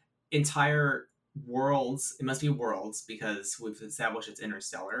entire worlds, it must be worlds because we've established it's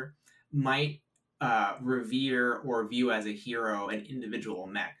interstellar, might revere or view as a hero an individual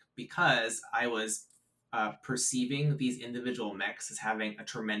mech, because I was perceiving these individual mechs as having a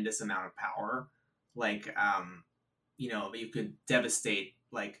tremendous amount of power. You could devastate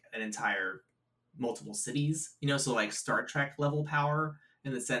like an entire multiple cities, so like Star Trek level power,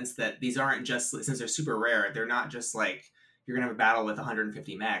 in the sense that these aren't just, since they're super rare, they're not just like you're gonna have a battle with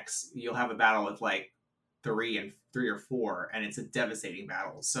 150 mechs. You'll have a battle with like three or four, and it's a devastating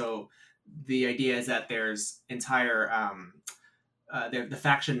battle. So the idea is that there's entire the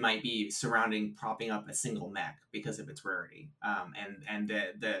faction might be propping up a single mech because of its rarity, and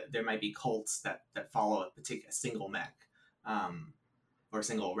there might be cults that follow a single mech, or a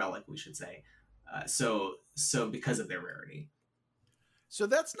single relic, we should say. So because of their rarity. So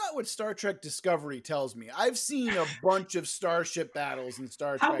that's not what Star Trek Discovery tells me. I've seen a bunch of starship battles in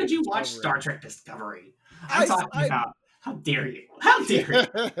Star Trek. How could you watch Star Trek Discovery? I'm talking about, how dare you? How dare you?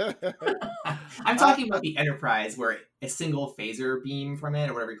 I'm talking about the Enterprise, where a single phaser beam from it,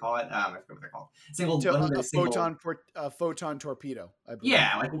 or whatever you call it, I forget what they're called. Photon torpedo. I believe.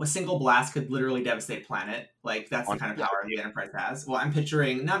 Yeah, like a single blast could literally devastate a planet. Like that's the kind of power the Enterprise has. Well, I'm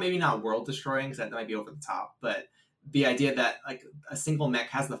picturing maybe not world destroying, because that might be over the top, but the idea that like a single mech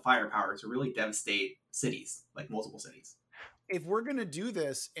has the firepower to really devastate cities, like multiple cities. If we're going to do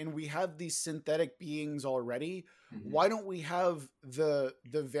this and we have these synthetic beings already, why don't we have the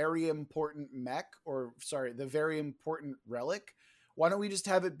very important the very important relic? Why don't we just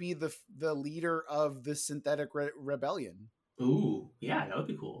have it be the leader of the synthetic rebellion? Ooh, yeah, that would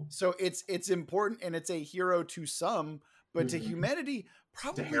be cool. So it's important, and it's a hero to some, but to humanity,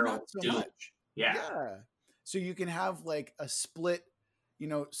 probably not so much. Yeah. So you can have like a split,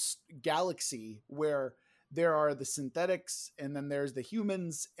 galaxy where there are the synthetics and then there's the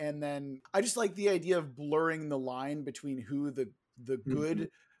humans. And then I just like the idea of blurring the line between who the good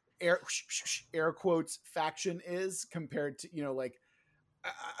air quotes faction is compared to,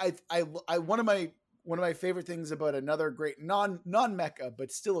 one of my favorite things about another great non-mecha,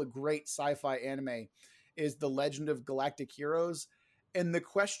 but still a great sci-fi anime is The Legend of Galactic Heroes. And the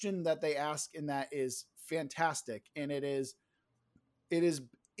question that they ask in that is fantastic. And it is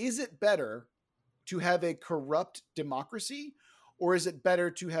it better to have a corrupt democracy, or is it better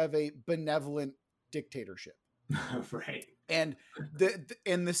to have a benevolent dictatorship? Right. And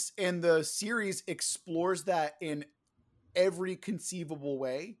the series explores that in every conceivable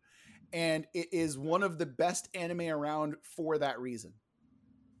way, and it is one of the best anime around for that reason.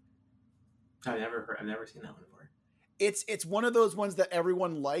 I've never seen that one before. It's one of those ones that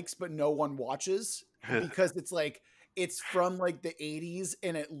everyone likes but no one watches because it's like it's from like the 80s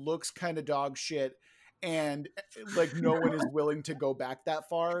and it looks kind of dog shit, and like no one is willing to go back that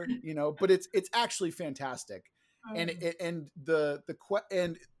far, but it's actually fantastic. And the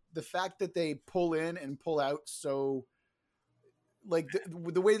fact that they pull in and pull out, so like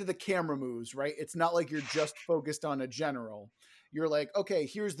the way that the camera moves, right? It's not like you're just focused on a general. You're like, okay,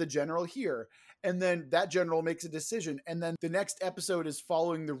 here's the general here. And then that general makes a decision. And then the next episode is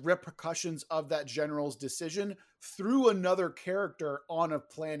following the repercussions of that general's decision through another character on a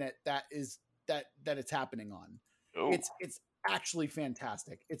planet that it's happening on. Oh. It's actually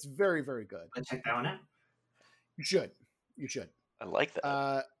fantastic. It's very, very good. Let's check that one out. You should. I like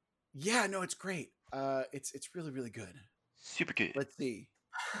that. Yeah, no, it's great. It's really, really good. Super good. Let's see.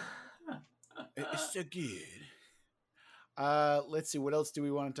 It's so good. Let's see. What else do we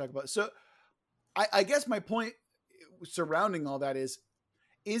want to talk about? So I guess my point surrounding all that is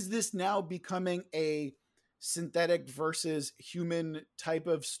this now becoming a synthetic versus human type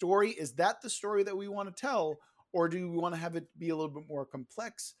of story? Is that the story that we want to tell? Or do we want to have it be a little bit more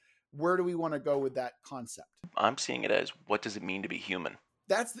complex? Where do we want to go with that concept? I'm seeing it as, what does it mean to be human?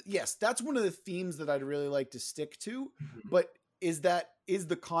 That's one of the themes that I'd really like to stick to. But is the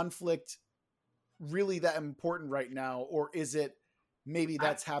conflict really that important right now? Or is it maybe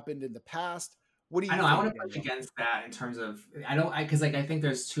that's happened in the past? What do you think? I want to push against that in terms of, because I think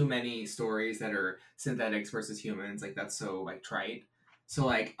there's too many stories that are synthetics versus humans. Like that's so like trite. So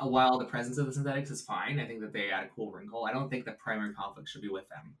like while the presence of the synthetics is fine, I think that they add a cool wrinkle. I don't think the primary conflict should be with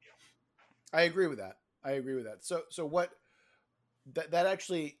them. I agree with that. I agree with that. So what that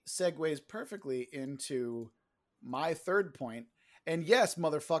actually segues perfectly into my third point. And yes,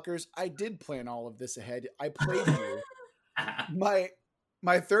 motherfuckers, I did plan all of this ahead. I played you. My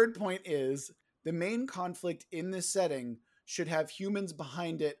my third point is the main conflict in this setting should have humans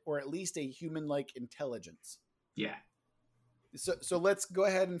behind it, or at least a human-like intelligence. Yeah. So let's go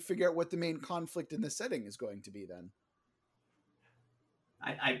ahead and figure out what the main conflict in this setting is going to be then.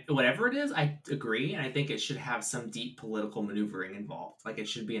 I whatever it is, I agree, and I think it should have some deep political maneuvering involved. Like it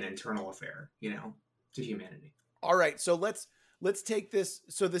should be an internal affair, to humanity. All right, so let's take this.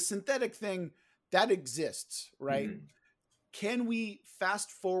 So the synthetic thing that exists, right? Mhm. Can we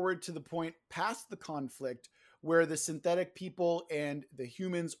fast forward to the point past the conflict where the synthetic people and the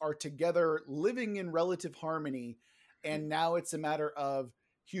humans are together living in relative harmony, and now it's a matter of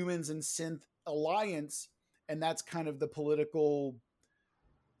humans and synth alliance, and that's kind of the political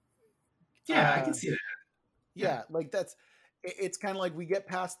Yeah, I can see that. yeah, like that's it's kind of like we get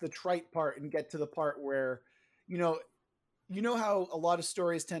past the trite part and get to the part where you know you know how a lot of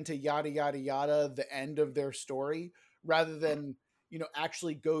stories tend to yada yada yada the end of their story rather than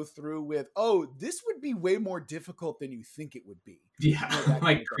actually go through with, oh, this would be way more difficult than you think it would be. Yeah, That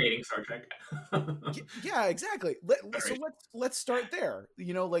like creating Star Trek. Yeah, exactly. So let's start there.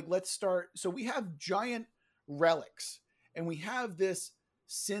 Like let's start. So we have giant relics, and we have this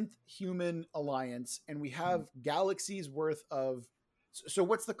synth human alliance, and we have galaxies worth of. So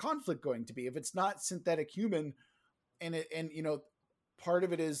what's the conflict going to be if it's not synthetic human, and part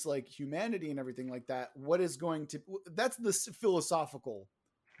of it is like humanity and everything like that? What is going to? That's the philosophical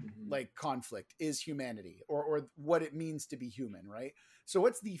like conflict is humanity or what it means to be human, right? So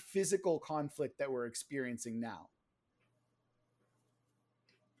what's the physical conflict that we're experiencing now?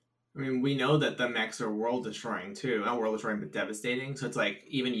 I mean, we know that the mechs are world destroying too. Not world destroying, but devastating. So it's like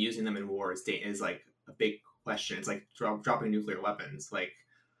even using them in war is like a big question. It's like dropping nuclear weapons. Like,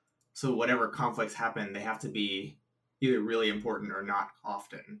 so whatever conflicts happen, they have to be either really important or not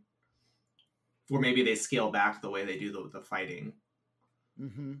often, or maybe they scale back the way they do the fighting.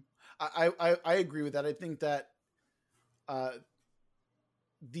 Mm-hmm. I agree with that. I think that uh,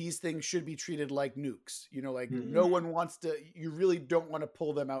 these things should be treated like nukes. Like no one wants to. You really don't want to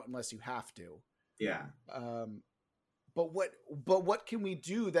pull them out unless you have to. Yeah. But what can we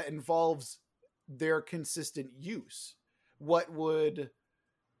do that involves their consistent use? What would?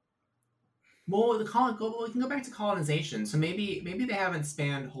 Well, we can go back to colonization. So maybe they haven't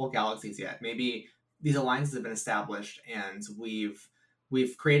spanned whole galaxies yet. Maybe these alliances have been established, and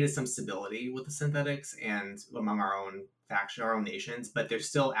we've created some stability with the synthetics and among our own faction, our own nations. But there's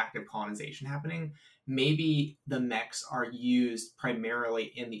still active colonization happening. Maybe the mechs are used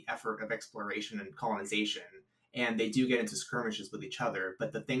primarily in the effort of exploration and colonization, and they do get into skirmishes with each other.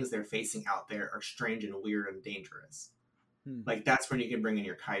 But the things they're facing out there are strange and weird and dangerous. Like that's when you can bring in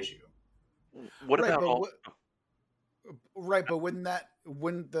your kaiju. What right, about all? Right, but wouldn't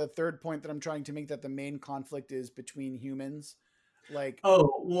the third point that I'm trying to make that the main conflict is between humans? Like,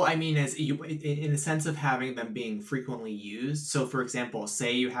 oh, well, I mean, as you in the sense of having them being frequently used. So, for example,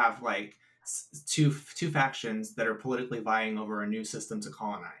 say you have like two factions that are politically vying over a new system to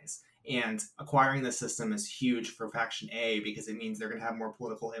colonize, and acquiring the system is huge for faction A because it means they're going to have more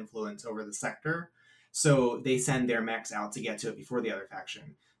political influence over the sector. So they send their mechs out to get to it before the other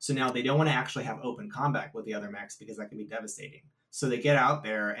faction. So now they don't want to actually have open combat with the other mechs because that can be devastating. So they get out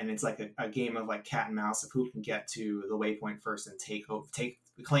there, and it's like a game of like cat and mouse of who can get to the waypoint first and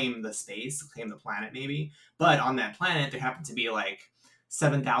claim the space, claim the planet maybe. But on that planet, there happen to be like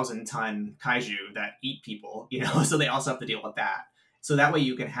 7,000 ton kaiju that eat people, so they also have to deal with that. So that way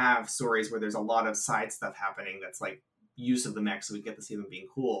you can have stories where there's a lot of side stuff happening that's like use of the mech, so we get to see them being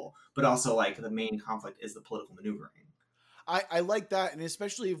cool, but also like the main conflict is the political maneuvering. I like that, and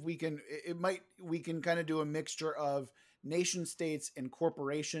especially if we can kind of do a mixture of nation states and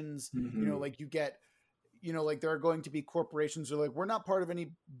corporations. Like you get, like there are going to be corporations who are like, we're not part of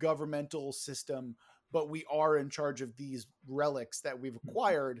any governmental system, but we are in charge of these relics that we've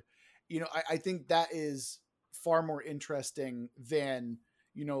acquired. I think that is far more interesting than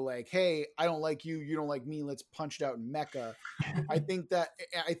like, hey, I don't like you, you don't like me, let's punch it out in Mecca. I think that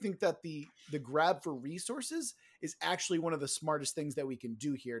the grab for resources is actually one of the smartest things that we can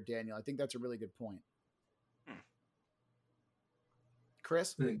do here, Daniel. I think that's a really good point.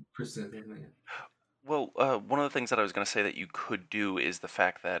 Chris? Well, one of the things that I was going to say that you could do is the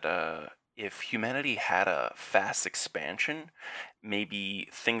fact that if humanity had a fast expansion, maybe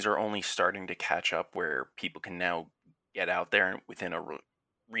things are only starting to catch up where people can now get out there within a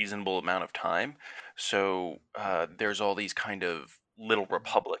reasonable amount of time. So there's all these kind of little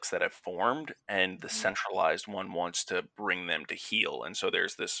republics that have formed, and the Mm. centralized one wants to bring them to heel. And so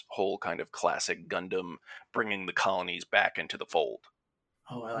there's this whole kind of classic Gundam bringing the colonies back into the fold.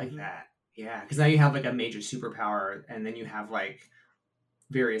 Oh, I like Mm-hmm. that. Yeah, because now you have like a major superpower, and then you have like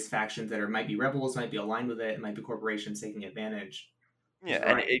various factions that are might be rebels, might be aligned with it, might be corporations taking advantage. Yeah, He's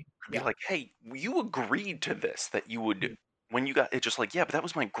and right. it could be Yeah. like, hey, you agreed to this, that you would when you got it, just like, yeah, but that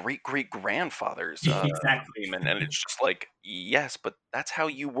was my great great grandfather's Exactly. agreement, and it's just like, yes, but that's how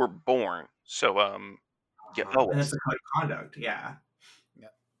you were born. So yeah, oh, And that's a code of conduct. Yeah. Yeah.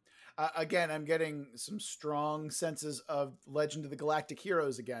 Again, I'm getting some strong senses of Legend of the Galactic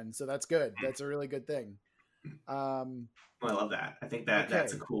Heroes again, so that's good. That's a really good thing. Um, Oh, I love that. I think that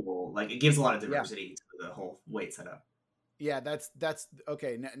that's a okay. cool, like, it gives a lot of Yeah. diversity to the whole weight setup. Yeah, that's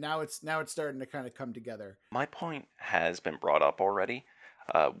okay. Now it's starting to kind of come together. my point has been brought up already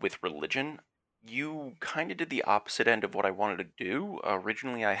with religion. You kind of did the opposite end of what I wanted to do.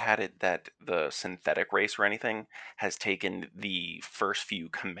 Originally, I had it that the synthetic race or anything has taken the first few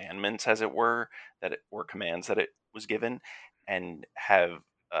commandments, as it were, or commands that it was given, and have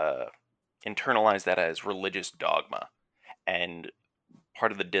uh, internalized that as religious dogma. And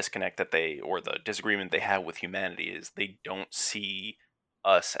part of the disconnect that or the disagreement they have with humanity is they don't see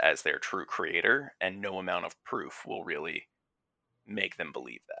us as their true creator, and no amount of proof will really make them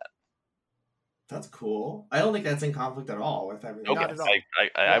believe that. That's cool. I don't think that's in conflict at all with everything Okay, Not at else. all.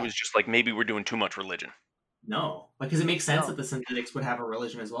 I Yeah. was just like, maybe we're doing too much religion. No, because it makes sense No. that the synthetics would have a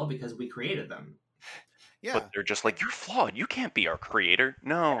religion as well because we created them. But Yeah. they're just like, you're flawed. You can't be our creator.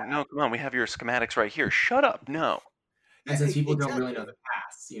 No, no, come on. We have your schematics right here. Shut up. No. And Yeah. since people don't really know Exactly.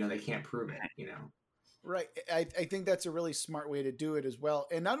 the past, they can't prove it. Right. I think that's a really smart way to do it as well.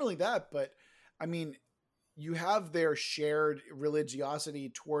 And not only that, but I mean, you have their shared religiosity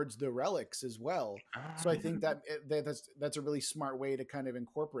towards the relics as well. So I think Um, that's a really smart way to kind of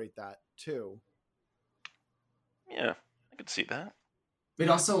incorporate that too. yeah, I could see that. It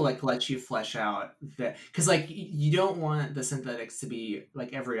also like lets you flesh out that because like you don't want the synthetics to be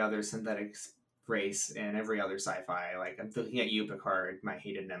like every other synthetics race and every other sci-fi. Like I'm looking at you, Picard, my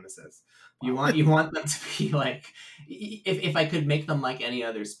hated nemesis. You want them to be like if I could make them like any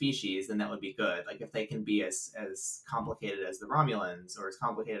other species, then that would be good. Like if they can be as complicated as the Romulans or as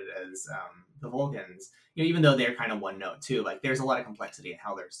complicated as the Vulcans, even though they're kind of one note too, like there's a lot of complexity in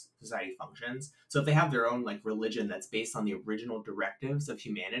how their society functions. So if they have their own like religion that's based on the original directives of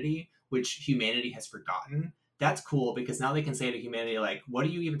humanity, which humanity has forgotten, that's cool because now they can say to humanity, like, what are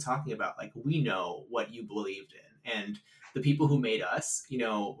you even talking about? Like, we know what you believed in. And the people who made us,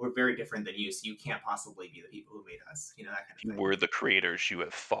 we're very different than you, so you can't possibly be the people who made us, that kind If of you thing. were the creators, you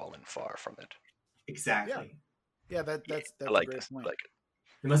have fallen far from it. Yeah. Exactly. Yeah. Yeah, I That's a like great this. I point. like it.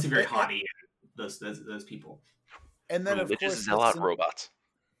 They must be very And, haughty, those people. then of Religious course zealot robots.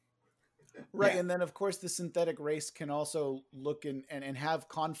 right. Yeah. And then of course the synthetic race can also look and have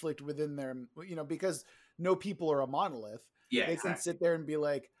conflict within their, because no people are a monolith. Yeah, They can exactly. sit there and be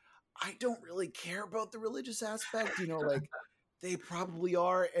like, I don't really care about the religious aspect, like they probably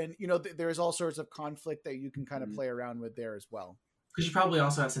are. And, there's all sorts of conflict that you can kind of play around with there as well. Because you probably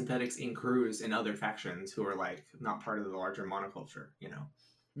also have synthetics in crews and other factions who are like not part of the larger monoculture.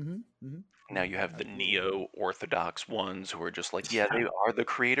 Mm-hmm. Mm-hmm. Now you have the Absolutely. neo-orthodox ones who are just like, yeah, they are the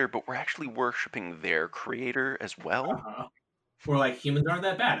creator, but we're actually worshiping their creator as well. Uh-huh. Or like humans aren't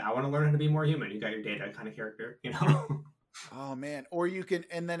that bad. I want to learn how to be more human. You got your data kind of character. Oh man. Or you can,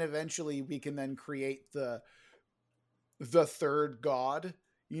 and then eventually we can then create the third god,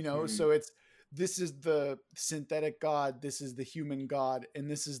 so this is the synthetic god, this is the human god, and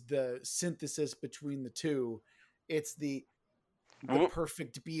this is the synthesis between the two. It's the Ooh,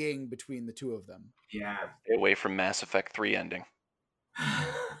 perfect being between the two of them. Yeah. stay away from Mass Effect 3 ending.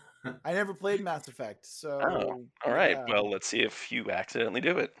 I never played Mass Effect, Oh, so all right. yeah. Well, let's see if you accidentally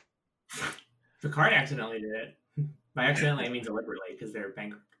do it. Picard accidentally did it. By accidentally, I mean deliberately because they're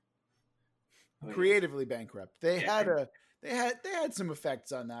bankrupt. Creatively bankrupt. They Yeah. had some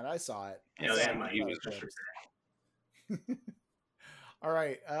effects on that. I saw it. Yeah, No, they I had saw money. it. was That's for sure. All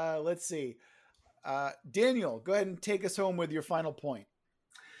right, let's see. Daniel, go ahead and take us home with your final point.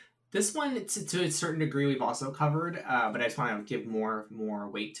 This one, to a certain degree, we've also covered, but I just want to give more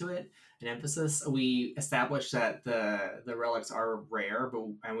weight to it and emphasis. We established that the relics are rare,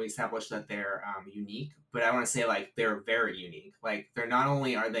 and we established that they're unique. But I want to say like they're very unique. Like they're not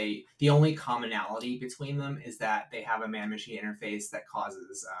only are they the only commonality between them is that they have a man-machine interface that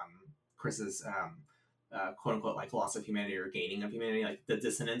causes Chris's quote unquote like loss of humanity or gaining of humanity, like the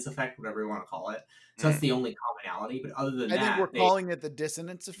dissonance effect, whatever you want to call it. So that's the only commonality. But other than I that, think we're calling it the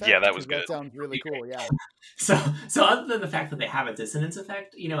dissonance effect. Yeah, that was 'cause good. sounds really cool. Yeah. So other than the fact that they have a dissonance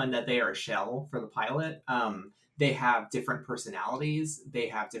effect, and that they are a shell for the pilot, they have different personalities, they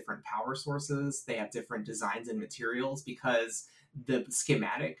have different power sources, they have different designs and materials, because the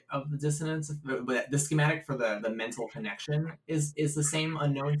schematic of the dissonance, but the schematic for the mental connection is the same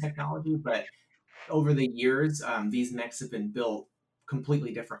unknown technology, but over the years, these mechs have been built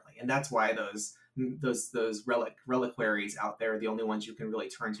completely differently, and that's why those reliquaries out there are the only ones you can really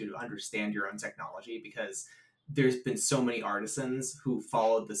turn to understand your own technology, because there's been so many artisans who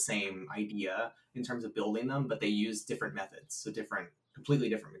followed the same idea in terms of building them, but they use different methods, so completely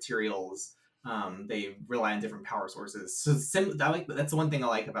different materials. They rely on different power sources. So that's the one thing I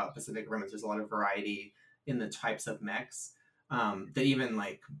like about Pacific Rim, is there's a lot of variety in the types of mechs that even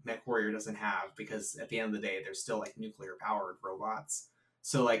like MechWarrior doesn't have, because at the end of the day, they're still like nuclear powered robots.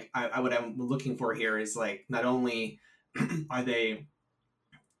 So like what I'm looking for here is like, not only are they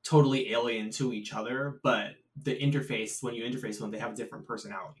totally alien to each other, but the interface, when you interface with them, they have different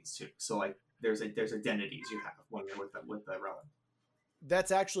personalities too. So like there's identities you have when you're with the relic.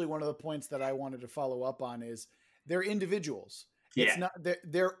 That's actually one of the points that I wanted to follow up on, is they're individuals. Yeah. It's not,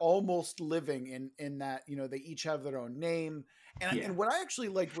 they're almost living in that, they each have their own name. And what I actually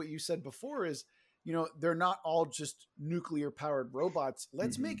liked what you said before is, they're not all just nuclear powered robots.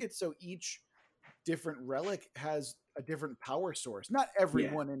 Let's make it so each different relic has a different power source. Not every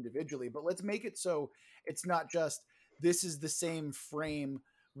one individually, but let's make it so it's not just, this is the same frame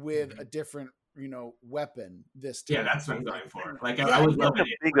with a different, weapon this time. Yeah, that's what I'm going for. Like, Yeah, I would love a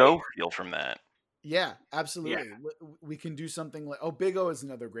Big O feel from that. Yeah, absolutely. Yeah. We can do something like, Big O is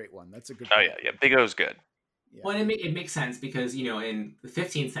another great one. That's a good Oh, point. yeah. Big O's good. Yeah. Well, it makes sense, because, in the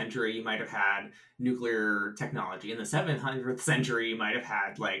 15th century, you might have had nuclear technology. In the 700th century, you might have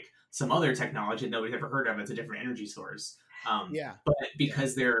had, like, some other technology that nobody's ever heard of. It's a different energy source. But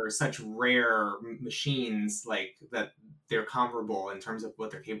because they're such rare machines, like, that they're comparable in terms of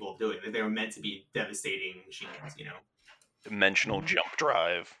what they're capable of doing. They were meant to be devastating machines, Dimensional jump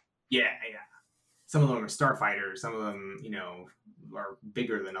drive. Yeah. Some of them are starfighters. Some of them, are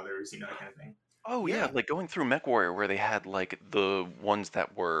bigger than others, that kind of thing. Oh, yeah. Like going through MechWarrior, where they had, like, the ones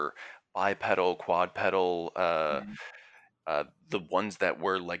that were bipedal, quadpedal, the ones that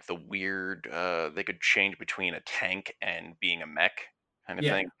were, like, the weird, they could change between a tank and being a mech kind of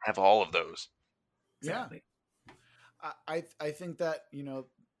thing. Have all of those. Exactly. Yeah. I think that,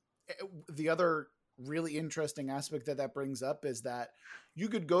 the other really interesting aspect that brings up is that you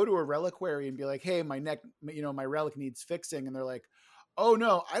could go to a reliquary and be like, hey, my relic needs fixing. And they're like, oh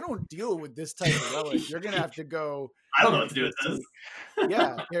no, I don't deal with this type of relic. You're going to have to go. I don't know what to do with this.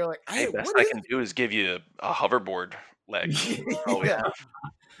 Yeah. They're like, hey, best I can do is give you a hoverboard leg. Yeah.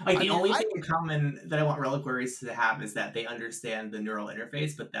 Like the only thing in common that I want reliquaries to have is that they understand the neural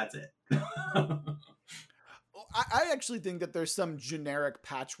interface, but that's it. I actually think that there's some generic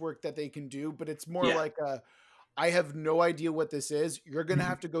patchwork that they can do, but it's more like I have no idea what this is. You're going to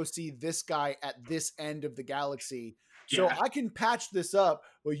have to go see this guy at this end of the galaxy. So I can patch this up,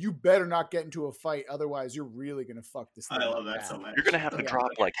 but you better not get into a fight. Otherwise, you're really going to fuck this thing. I love that so much. You're going to have to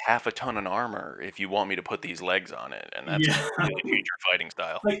drop like half a ton of armor if you want me to put these legs on it. And that's going to really change your fighting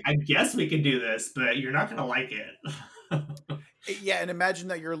style. Like, I guess we can do this, but you're not going to like it. Yeah, and imagine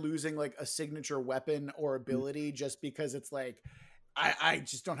that you're losing like a signature weapon or ability just because it's like, I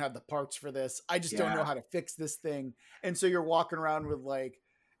just don't have the parts for this. I just don't know how to fix this thing. And so you're walking around with like,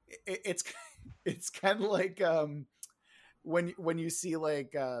 it's kind of like when you see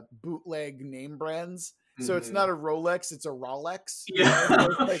like bootleg name brands. So it's not a Rolex, it's a Rolex.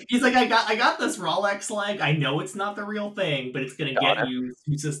 Yeah. He's like, I got this Rolex leg. I know it's not the real thing, but it's gonna get you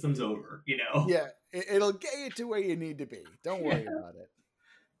 2 systems over, Yeah, it'll get you to where you need to be. Don't worry about it.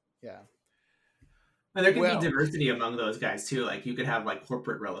 Yeah. And there can be diversity among those guys too. Like you could have like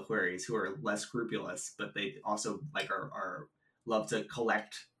corporate reliquaries who are less scrupulous, but they also like are love to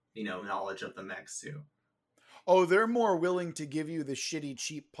collect, knowledge of the mechs too. Oh, they're more willing to give you the shitty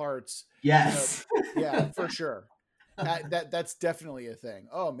cheap parts. Yes. Yeah, for sure. That's definitely a thing.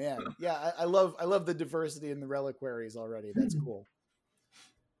 Oh man. Yeah, I love the diversity in the reliquaries already. That's cool.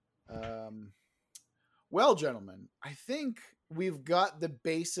 Well, gentlemen, I think we've got the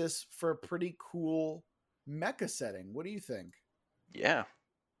basis for a pretty cool mecha setting. What do you think? Yeah.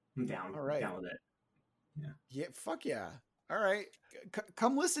 I'm down. All right. Down with it. Yeah, fuck yeah. All right.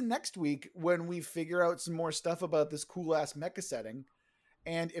 Come listen next week when we figure out some more stuff about this cool ass mecha setting.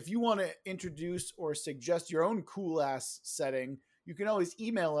 And if you want to introduce or suggest your own cool ass setting, you can always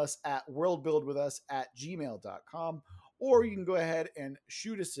email us at worldbuildwithus@gmail.com, or you can go ahead and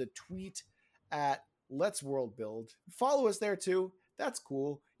shoot us a tweet at Let's World Build. Follow us there too. That's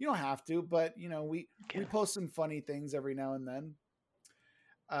cool. You don't have to, but we post some funny things every now and then.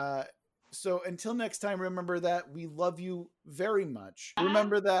 So until next time, remember that we love you very much.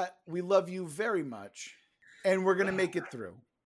 Remember that we love you very much, and we're going to make it through.